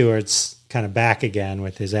Jon Stewart's kind of back again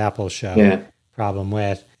with his Apple show. Yeah. Problem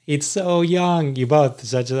with, He's so young. You both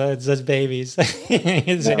such babies. Just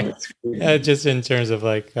in terms of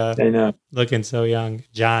like I know. looking so young.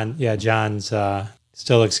 John's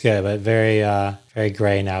still looks good, but very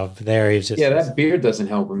gray now. There he's just That beard doesn't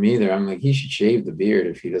help him either. I'm like, he should shave the beard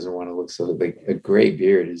if he doesn't want to look so like a gray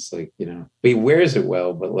beard is like, but he wears it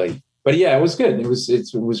well, but yeah, it was good. It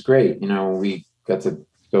was great. We got to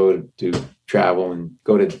go to travel and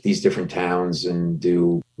go to these different towns and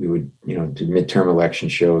we would do midterm election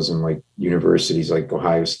shows in like universities like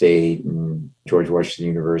Ohio State and George Washington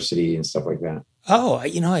University and stuff like that. Oh, I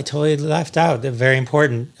totally left out. They're very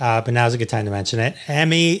important, but now's a good time to mention it.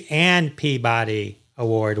 Emmy and Peabody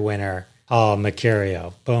Award winner, Paul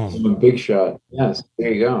Mercurio. Boom. I'm a big shot. Yes,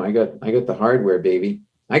 there you go. I got the hardware, baby.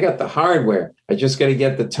 I got the hardware. I just got to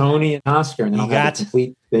get the Tony and Oscar, and then I'll have to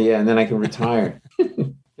complete. And then I can retire.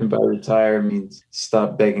 And by retire means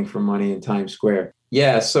stop begging for money in Times Square.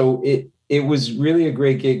 Yeah, so it was really a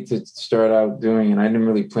great gig to start out doing, and I didn't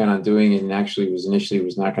really plan on doing it. And actually, initially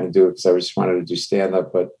was not going to do it because I just wanted to do stand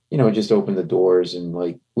up. But it just opened the doors, and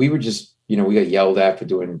like we were just we got yelled at for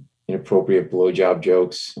doing inappropriate blowjob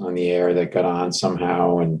jokes on the air that got on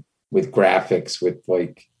somehow, and with graphics with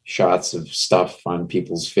like shots of stuff on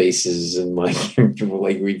people's faces, and like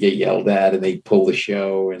we get yelled at, and they pull the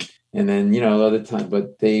show, and then other time,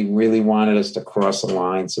 but they really wanted us to cross the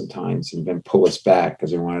line sometimes and then pull us back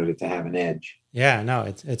because they wanted it to have an edge. Yeah,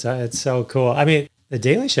 no, it's so cool. I mean, the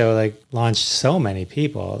Daily Show like launched so many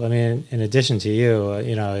people. I mean, in addition to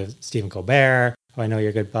you, Stephen Colbert, who I know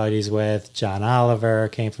you're good buddies with, John Oliver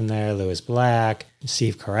came from there, Lewis Black,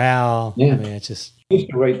 Steve Carell. Yeah. I mean, it's just. I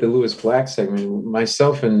used to write the Lewis Black segment.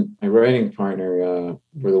 Myself and my writing partner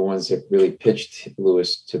were the ones that really pitched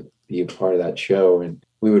Lewis to be a part of that show. And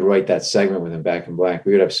we would write that segment with him, Back in Black.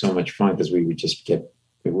 We would have so much fun because we would just it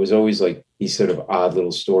was always like these sort of odd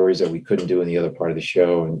little stories that we couldn't do in the other part of the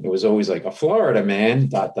show. And it was always like a Florida man, ...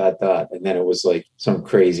 And then it was like some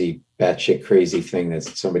crazy, batshit crazy thing that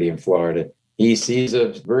somebody in Florida, he sees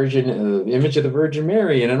a image of the Virgin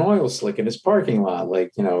Mary in an oil slick in his parking lot,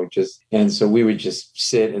 and so we would just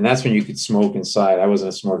sit, and that's when you could smoke inside. I wasn't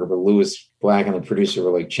a smoker, but Lewis Black and the producer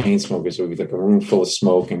were like chain smokers. So it would be like a room full of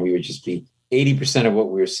smoke, and we would just be 80% of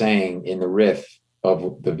what we were saying in the riff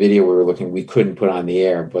of the video we were looking, we couldn't put on the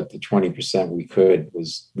air, but the 20% we could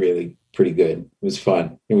was really pretty good. It was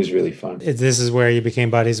fun. It was really fun. This is where you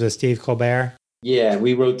became buddies with Steve Colbert? Yeah,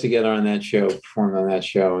 we wrote together on that show, performed on that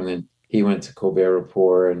show, and then he went to Colbert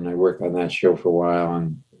Report, and I worked on that show for a while,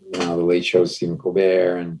 and The Late Show with Stephen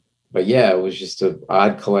Colbert. But yeah, it was just an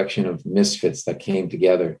odd collection of misfits that came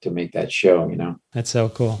together to make that show, That's so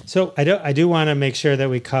cool. So I do want to make sure that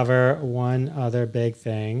we cover one other big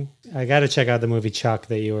thing. I got to check out the movie Chuck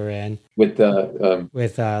that you were in. With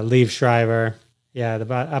Liev Schreiber. Yeah,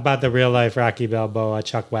 about the real life Rocky Balboa,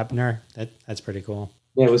 Chuck Wepner. That's pretty cool.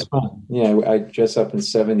 Yeah, it was fun. Yeah, I dressed up in the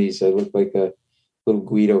 70s. I looked like a little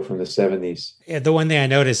Guido from the 70s. Yeah, the one thing I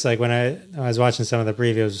noticed, like when I was watching some of the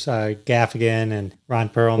previews, Gaffigan and Ron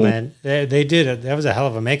Perlman, they did that was a hell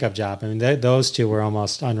of a makeup job. I mean, those two were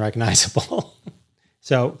almost unrecognizable.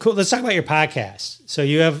 So cool. Let's talk about your podcast. So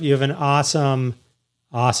you have an awesome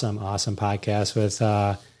podcast with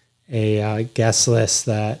a guest list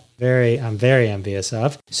that I'm very envious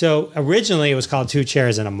of. So originally it was called Two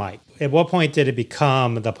Chairs and a Mic. At what point did it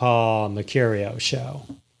become the Paul Mercurio Show?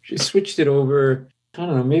 She switched it over. I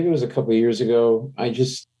don't know. Maybe it was a couple of years ago. I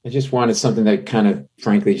just wanted something that kind of,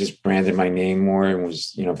 frankly, just branded my name more and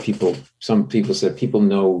was, some people said people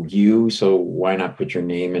know you, so why not put your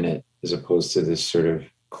name in it as opposed to this sort of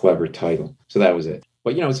clever title? So that was it.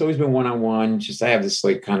 But, it's always been one-on-one. Just I have this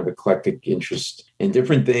like kind of eclectic interest in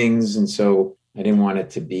different things. And so I didn't want it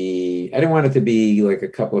to be like a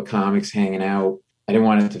couple of comics hanging out. I didn't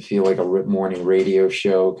want it to feel like a morning radio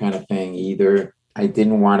show kind of thing either. I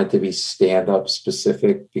didn't want it to be stand-up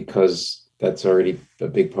specific because that's already a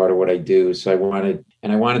big part of what I do. So I wanted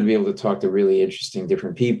to be able to talk to really interesting,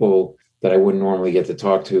 different people that I wouldn't normally get to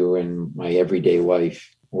talk to in my everyday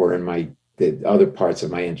life or in the other parts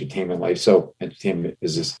of my entertainment life. So entertainment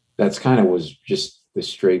business, that's kind of was just the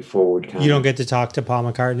straightforward kind. You don't get to talk to Paul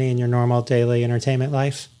McCartney in your normal daily entertainment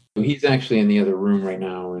life? He's actually in the other room right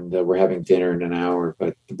now, and we're having dinner in an hour.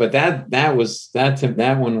 But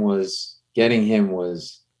that one was getting him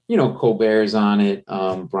was, Colbert's on it,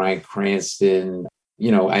 Bryan Cranston.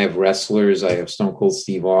 I have wrestlers. I have Stone Cold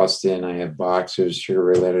Steve Austin. I have boxers, Sugar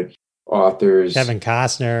Ray Leonard, authors. Kevin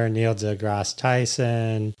Costner, Neil deGrasse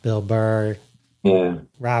Tyson, Bill Burr. Yeah.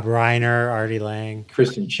 Rob Reiner, Artie Lang.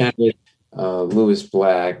 Kristen Chenoweth, Lewis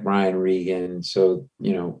Black, Brian Regan. So,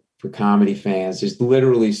 for comedy fans, there's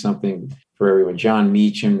literally something for everyone. John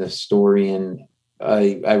Meacham, the historian,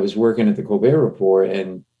 I was working at the Colbert Report,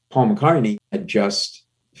 and Paul McCartney had just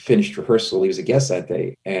finished rehearsal. He was a guest that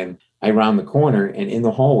day. And I round the corner, and in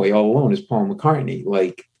the hallway all alone is Paul McCartney,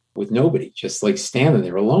 like with nobody, just like standing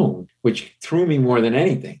there alone, which threw me more than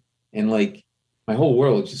anything. And like my whole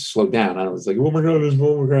world just slowed down. I was like, oh my God, there's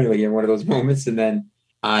Paul McCartney, like in one of those moments. And then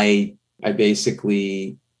I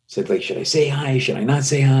basically said, like, should I say hi? Should I not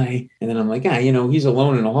say hi? And then I'm like, he's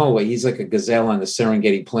alone in the hallway. He's like a gazelle on the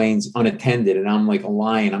Serengeti Plains, unattended. And I'm like a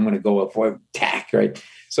lion. I'm going to go up for attack, right?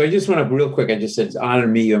 So I just went up real quick. I just said, it's honor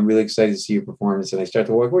me. I'm really excited to see your performance. And I start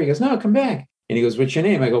to walk away. He goes, no, come back. And he goes, what's your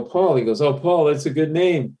name? I go, Paul. He goes, oh, Paul, that's a good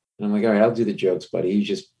name. And I'm like, all right, I'll do the jokes, buddy. You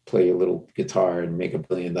just play a little guitar and make $1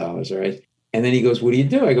 billion, all right? And then he goes, what do you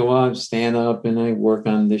do? I go, well, I'm stand up and I work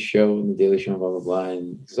on this show and the Daily Show, blah, blah, blah.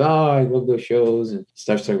 And he goes, oh, I love those shows. And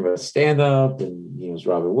starts talking about stand up. And, it's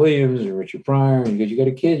Robert Williams and Richard Pryor. And he goes, you got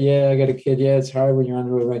a kid? Yeah, I got a kid. Yeah, it's hard when you're on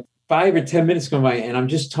the road, right? 5 or 10 minutes go by and I'm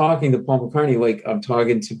just talking to Paul McCartney like I'm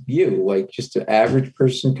talking to you, like just an average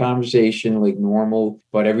person conversation, like normal,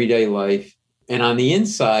 but everyday life. And on the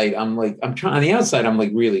inside, on the outside, I'm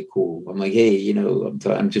like really cool. I'm like, hey,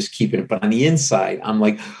 I'm just keeping it. But on the inside, I'm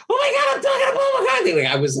like, oh my God, I'm talking to Paul McCartney.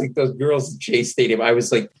 Like I was like those girls at Chase Stadium. I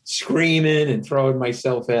was like screaming and throwing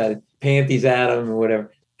myself at panties at him or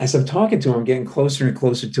whatever. As I'm talking to him, I'm getting closer and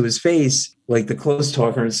closer to his face, like the close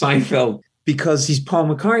talker in Seinfeld, because he's Paul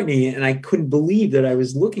McCartney. And I couldn't believe that I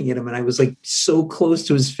was looking at him. And I was like so close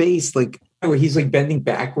to his face, like where he's like bending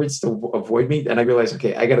backwards to avoid me. And I realized,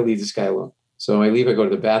 okay, I got to leave this guy alone. So I leave, I go to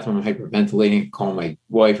the bathroom, I'm hyperventilating, call my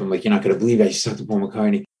wife. I'm like, you're not going to believe it. I just talked to Paul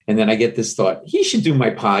McCartney. And then I get this thought, he should do my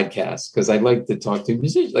podcast because I like to talk to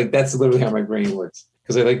musicians. Like that's literally how my brain works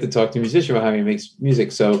because I like to talk to musicians about how he makes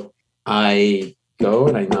music. So I go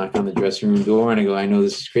and I knock on the dressing room door and I go, I know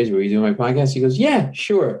this is crazy, but are you doing my podcast? He goes, yeah,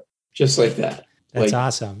 sure. Just like that. That's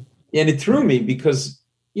awesome. And it threw me because,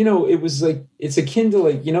 it was like, it's akin to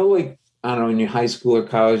like, I don't know, in your high school or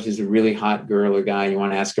college, there's a really hot girl or guy, you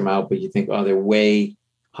want to ask them out, but you think, oh, they're way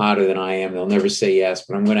hotter than I am. They'll never say yes,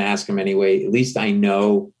 but I'm going to ask them anyway. At least I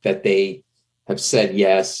know that they have said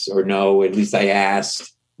yes or no. At least I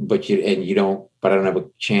asked, but I don't have a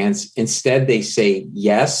chance. Instead, they say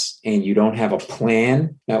yes, and you don't have a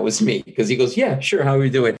plan. That was me because he goes, yeah, sure. How are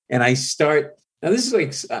we doing? And I start. Now, this is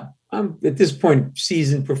like, I'm at this point,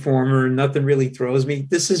 seasoned performer. Nothing really throws me.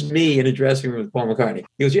 This is me in a dressing room with Paul McCartney.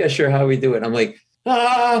 He goes, yeah, sure. How we do it? I'm like,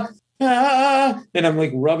 and I'm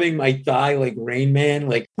like rubbing my thigh like Rain Man,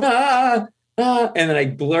 like, And then I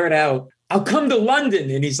blurt out, I'll come to London.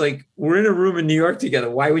 And he's like, we're in a room in New York together.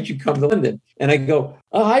 Why would you come to London? And I go,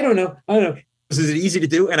 oh, I don't know. Is it easy to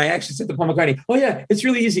do? And I actually said to Paul McCartney, oh, yeah, it's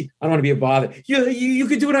really easy. I don't want to be a bother. You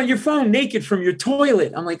could do it on your phone naked from your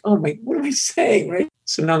toilet. I'm like, oh, my, what am I saying? Right.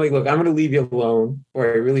 So now I'm like, look, I'm going to leave you alone or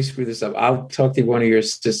I really screw this up. I'll talk to one of your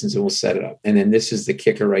assistants and we'll set it up. And then this is the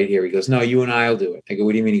kicker right here. He goes, no, you and I will do it. I go,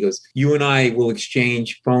 what do you mean? He goes, you and I will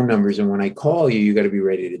exchange phone numbers. And when I call you, you got to be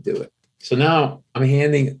ready to do it. So now I'm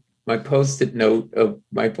handing my Post-it note of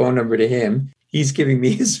my phone number to him. He's giving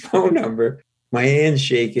me his phone number. My hand's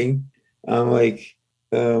shaking. I'm like,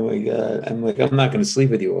 oh my God. I'm like, I'm not going to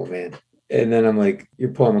sleep with you, old man. And then I'm like,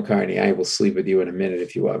 you're Paul McCartney. I will sleep with you in a minute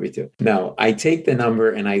if you want me to. No, I take the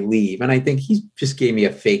number and I leave. And I think he just gave me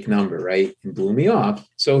a fake number, right? And blew me off.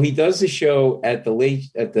 So he does the show at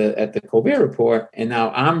the Colbert Report. And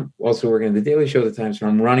now I'm also working at the Daily Show at the time. So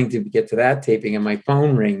I'm running to get to that taping and my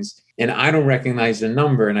phone rings and I don't recognize the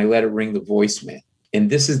number and I let it ring the voicemail.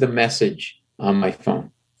 And this is the message on my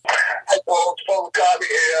phone. Hi, Paul. It's Paul McCartney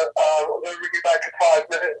here. I'm going to ring you back in 5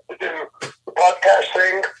 minutes to do the podcast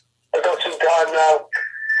thing. I've got some time now.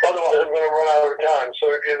 Otherwise, I'm going to run out of time.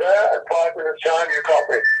 So if you're there at 5 minutes time, you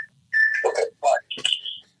copy. Okay,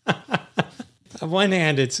 bye. On one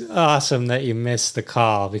hand, it's awesome that you missed the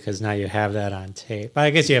call because now you have that on tape. I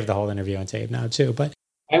guess you have the whole interview on tape now too. But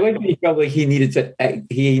I like that he felt like he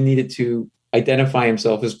needed to identify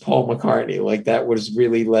himself as Paul McCartney. Like that was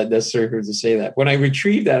really necessary for him to say that. When I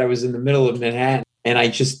retrieved that, I was in the middle of Manhattan and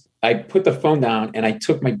I put the phone down and I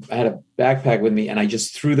had a backpack with me and I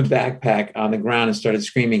just threw the backpack on the ground and started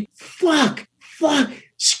screaming, fuck,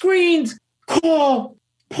 screens, call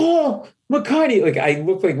Paul McCartney. Like I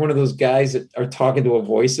looked like one of those guys that are talking to a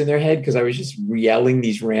voice in their head because I was just yelling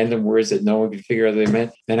these random words that no one could figure out what they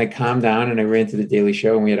meant. Then I calmed down and I ran to the Daily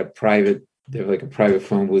Show and we had a private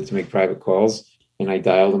phone booth to make private calls. And I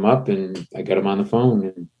dialed them up and I got them on the phone.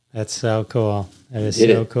 And that's so cool. That is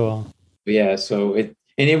so cool. Yeah. So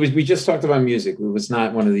we just talked about music. It was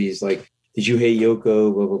not one of these like, did you hate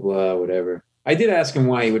Yoko, blah, blah, blah, whatever. I did ask him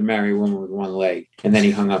why he would marry a woman with one leg. And then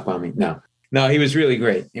he hung up on me. No, No, he was really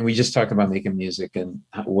great. And we just talked about making music and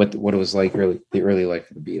what it was like the early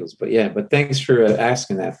life of the Beatles. But thanks for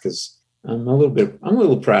asking that, because I'm a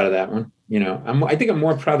little proud of that one. I think I'm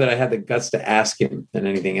more proud that I had the guts to ask him than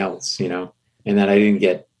anything else, and that I didn't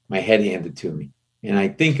get my head handed to me. And I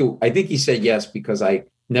think he said yes because I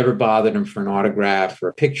never bothered him for an autograph or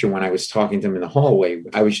a picture when I was talking to him in the hallway.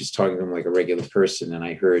 I was just talking to him like a regular person, and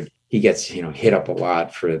I heard he gets, hit up a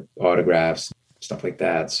lot for autographs, stuff like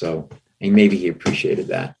that. So and maybe he appreciated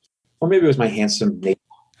that. Or maybe it was my handsome neighbor.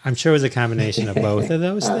 I'm sure it was a combination of both of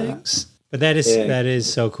those things. But that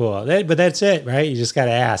is so cool. But that's it, right? You just got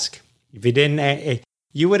to ask. If you didn't,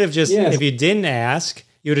 you would have just, if you didn't ask,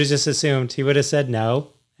 you would have just assumed he would have said no,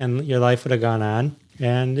 and your life would have gone on,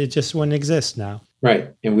 and it just wouldn't exist now.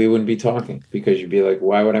 Right. And we wouldn't be talking, because you'd be like,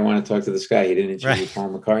 why would I want to talk to this guy? He didn't interview Paul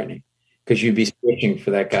McCartney. Because you'd be switching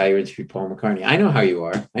for that guy who interviewed Paul McCartney. I know how you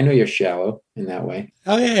are. I know you're shallow in that way.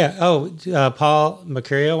 Oh, yeah. Oh, Paul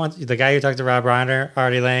Mercurio, the guy who talked to Rob Reiner,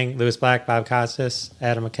 Artie Lang, Louis Black, Bob Costas,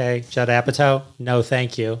 Adam McKay, Judd Apatow. No,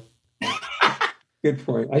 thank you. Good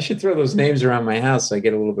point. I should throw those names around my house so I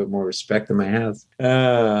get a little bit more respect in my house.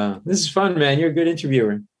 This is fun, man. You're a good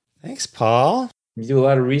interviewer. Thanks, Paul. You do a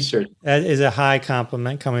lot of research. That is a high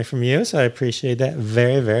compliment coming from you, so I appreciate that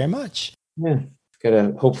very, very much. Yeah.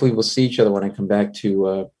 Hopefully we'll see each other when I come back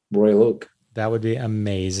to Royal Oak. That would be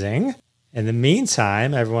amazing. In the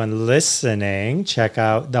meantime, everyone listening, check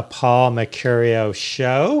out the Paul Mercurio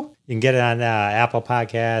Show. You can get it on Apple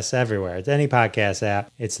Podcasts, everywhere. It's any podcast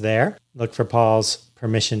app. It's there. Look for Paul's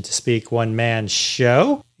Permission to Speak one-man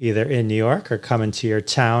show, either in New York or coming to your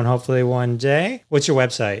town, hopefully one day. What's your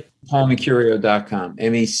website? PaulMercurio.com,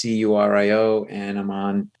 MECURIO. And I'm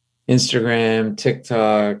on Instagram,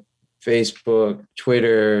 TikTok, Facebook,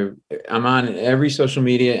 Twitter. I'm on every social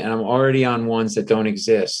media, and I'm already on ones that don't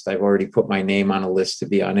exist. I've already put my name on a list to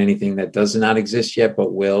be on anything that does not exist yet,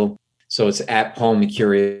 but will. So it's at Paul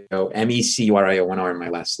Mercurio, MECURIO, one R in my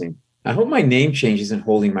last name. I hope my name change isn't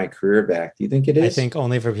holding my career back. Do you think it is? I think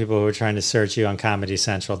only for people who are trying to search you on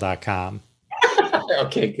ComedyCentral.com.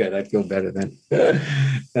 Okay, good. I feel better then.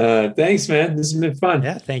 Thanks, man. This has been fun.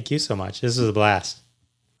 Yeah, thank you so much. This was a blast.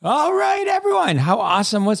 All right, everyone. How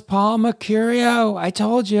awesome was Paul Mercurio? I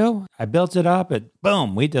told you. I built it up and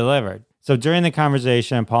boom, we delivered. So during the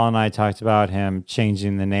conversation, Paul and I talked about him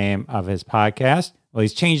changing the name of his podcast. Well,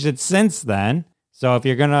 he's changed it since then. So if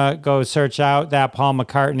you're going to go search out that Paul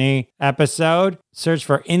McCartney episode, search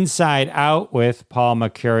for Inside Out with Paul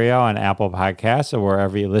Mercurio on Apple Podcasts or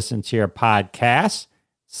wherever you listen to your podcasts.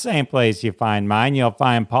 Same place you find mine, you'll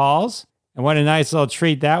find Paul's. And what a nice little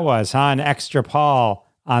treat that was, huh? An extra Paul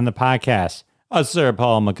on the podcast. Oh, Sir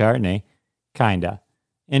Paul McCartney. Kinda.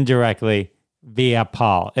 Indirectly via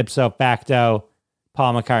Paul. Ipso facto,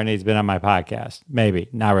 Paul McCartney's been on my podcast. Maybe.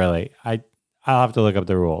 Not really. I'll have to look up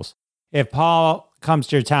the rules. If Paul comes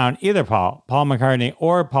to your town, either Paul McCartney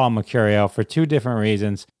or Paul Mercurio, for two different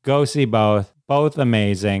reasons, go see both. Both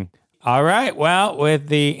amazing. All right. Well, with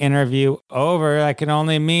the interview over, that can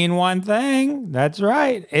only mean one thing. That's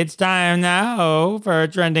right. It's time now for a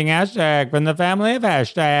trending hashtag from the family of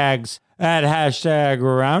hashtags at hashtag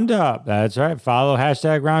Roundup. That's right. Follow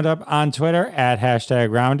hashtag Roundup on Twitter at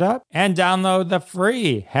hashtag Roundup and download the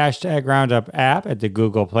free hashtag Roundup app at the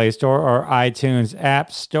Google Play Store or iTunes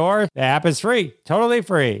App Store. The app is free, totally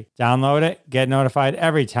free. Download it, get notified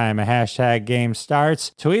every time a hashtag game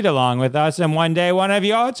starts. Tweet along with us, and one day one of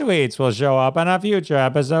your tweets will show up on a future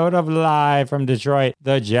episode of Live from Detroit,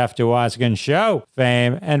 The Jeff Dwoskin Show.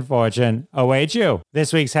 Fame and fortune await you.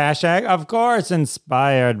 This week's hashtag, of course,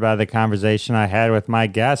 inspired by the conversation I had with my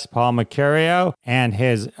guest, Paul Mercurio, and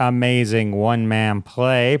his amazing one-man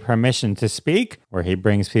play, Permission to Speak, where he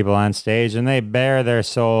brings people on stage and they bare their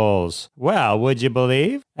souls. Well, would you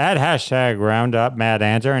believe? At hashtag Roundup Mad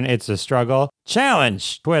Anter and It's a Struggle,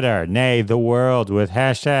 challenge Twitter, nay, the world, with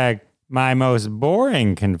hashtag My Most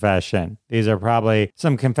Boring Confession. These are probably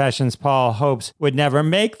some confessions Paul hopes would never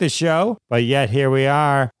make the show, but yet here we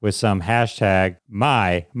are with some hashtag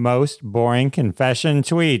My Most Boring Confession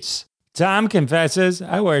tweets. Tom confesses,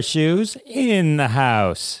 I wear shoes in the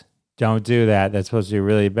house. Don't do that. That's supposed to be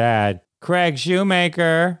really bad. Craig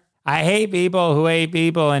Shoemaker, I hate people who hate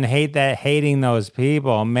people and hate that hating those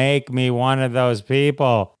people. Make me one of those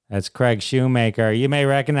people. That's Craig Shoemaker. You may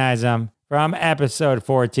recognize him from episode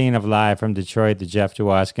 14 of Live from Detroit, The Jeff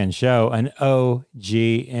Dwoskin Show, an OG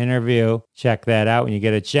interview. Check that out when you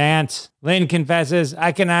get a chance. Lynn confesses,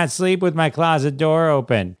 I cannot sleep with my closet door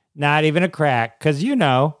open. Not even a crack, because you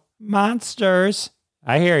know, monsters.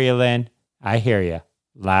 I hear you, Lynn. I hear you.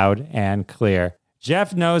 Loud and clear.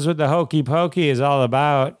 Jeff knows what the hokey pokey is all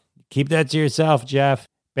about. Keep that to yourself, Jeff.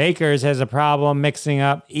 Baker's has a problem mixing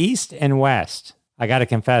up East and West. I got to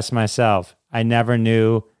confess myself, I never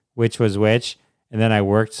knew which was which. And then I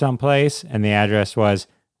worked someplace and the address was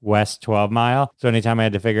West 12 Mile. So anytime I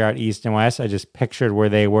had to figure out East and West, I just pictured where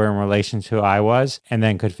they were in relation to who I was and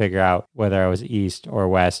then could figure out whether I was East or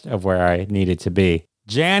West of where I needed to be.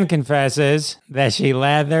 Jan confesses that she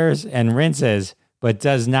lathers and rinses, but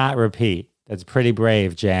does not repeat. That's pretty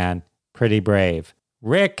brave, Jan. Pretty brave.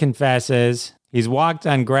 Rick confesses he's walked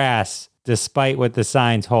on grass despite what the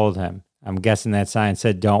sign told him. I'm guessing that sign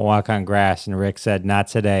said, don't walk on grass. And Rick said, not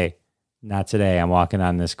today. Not today. I'm walking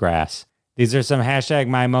on this grass. These are some hashtag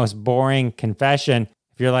my most boring confession.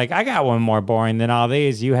 If you're like, I got one more boring than all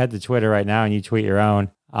these, you head to Twitter right now and you tweet your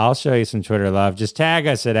own. I'll show you some Twitter love. Just tag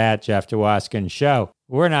us at Jeff Dwoskin Show.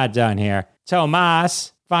 We're not done here.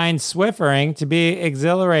 Tomas finds Swiffering to be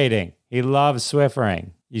exhilarating. He loves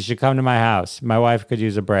Swiffering. You should come to my house. My wife could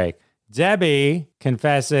use a break. Debbie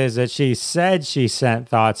confesses that she said she sent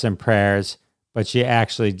thoughts and prayers, but she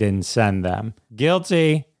actually didn't send them.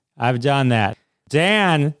 Guilty. I've done that.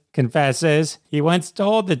 Dan confesses he once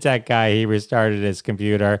told the tech guy he restarted his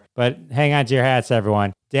computer, but hang on to your hats,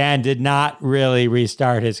 everyone. Dan did not really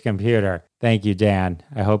restart his computer. Thank you, Dan.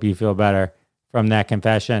 I hope you feel better from that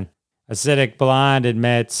confession. Acidic Blonde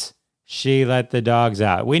admits she let the dogs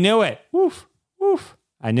out. We knew it. Woof, woof.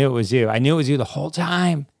 I knew it was you. I knew it was you the whole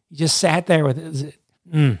time. You just sat there with it.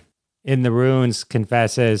 In the Runes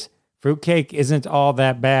confesses fruitcake isn't all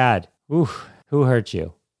that bad. Oof. Who hurt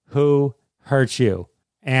you? Who hurt you?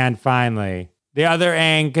 And finally, the other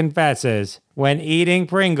Aang confesses when eating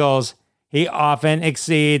Pringles, he often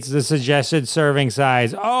exceeds the suggested serving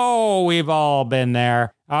size. Oh, we've all been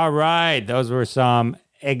there. All right. Those were some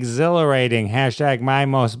exhilarating hashtag my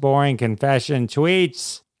most boring confession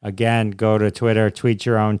tweets. Again, go to Twitter, tweet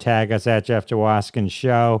your own, tag us at Jeff Dwoskin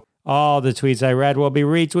Show. All the tweets I read will be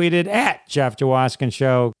retweeted at Jeff Dwoskin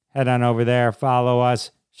Show. Head on over there, follow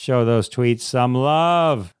us, show those tweets some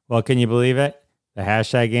love. Well, can you believe it? The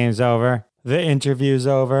hashtag game's over. The interview's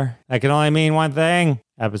over. That can only mean one thing.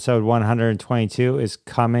 Episode 122 is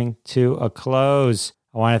coming to a close.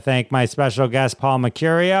 I want to thank my special guest, Paul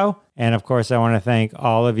Mercurio. And of course, I want to thank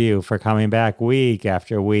all of you for coming back week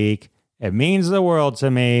after week. It means the world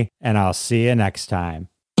to me, and I'll see you next time.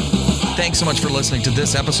 Thanks so much for listening to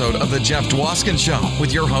this episode of The Jeff Dwoskin Show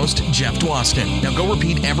with your host, Jeff Dwoskin. Now go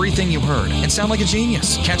repeat everything you heard and sound like a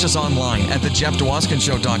genius. Catch us online at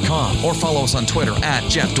thejeffdwoskinshow.com or follow us on Twitter at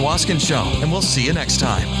Jeff Dwoskin Show, and we'll see you next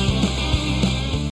time.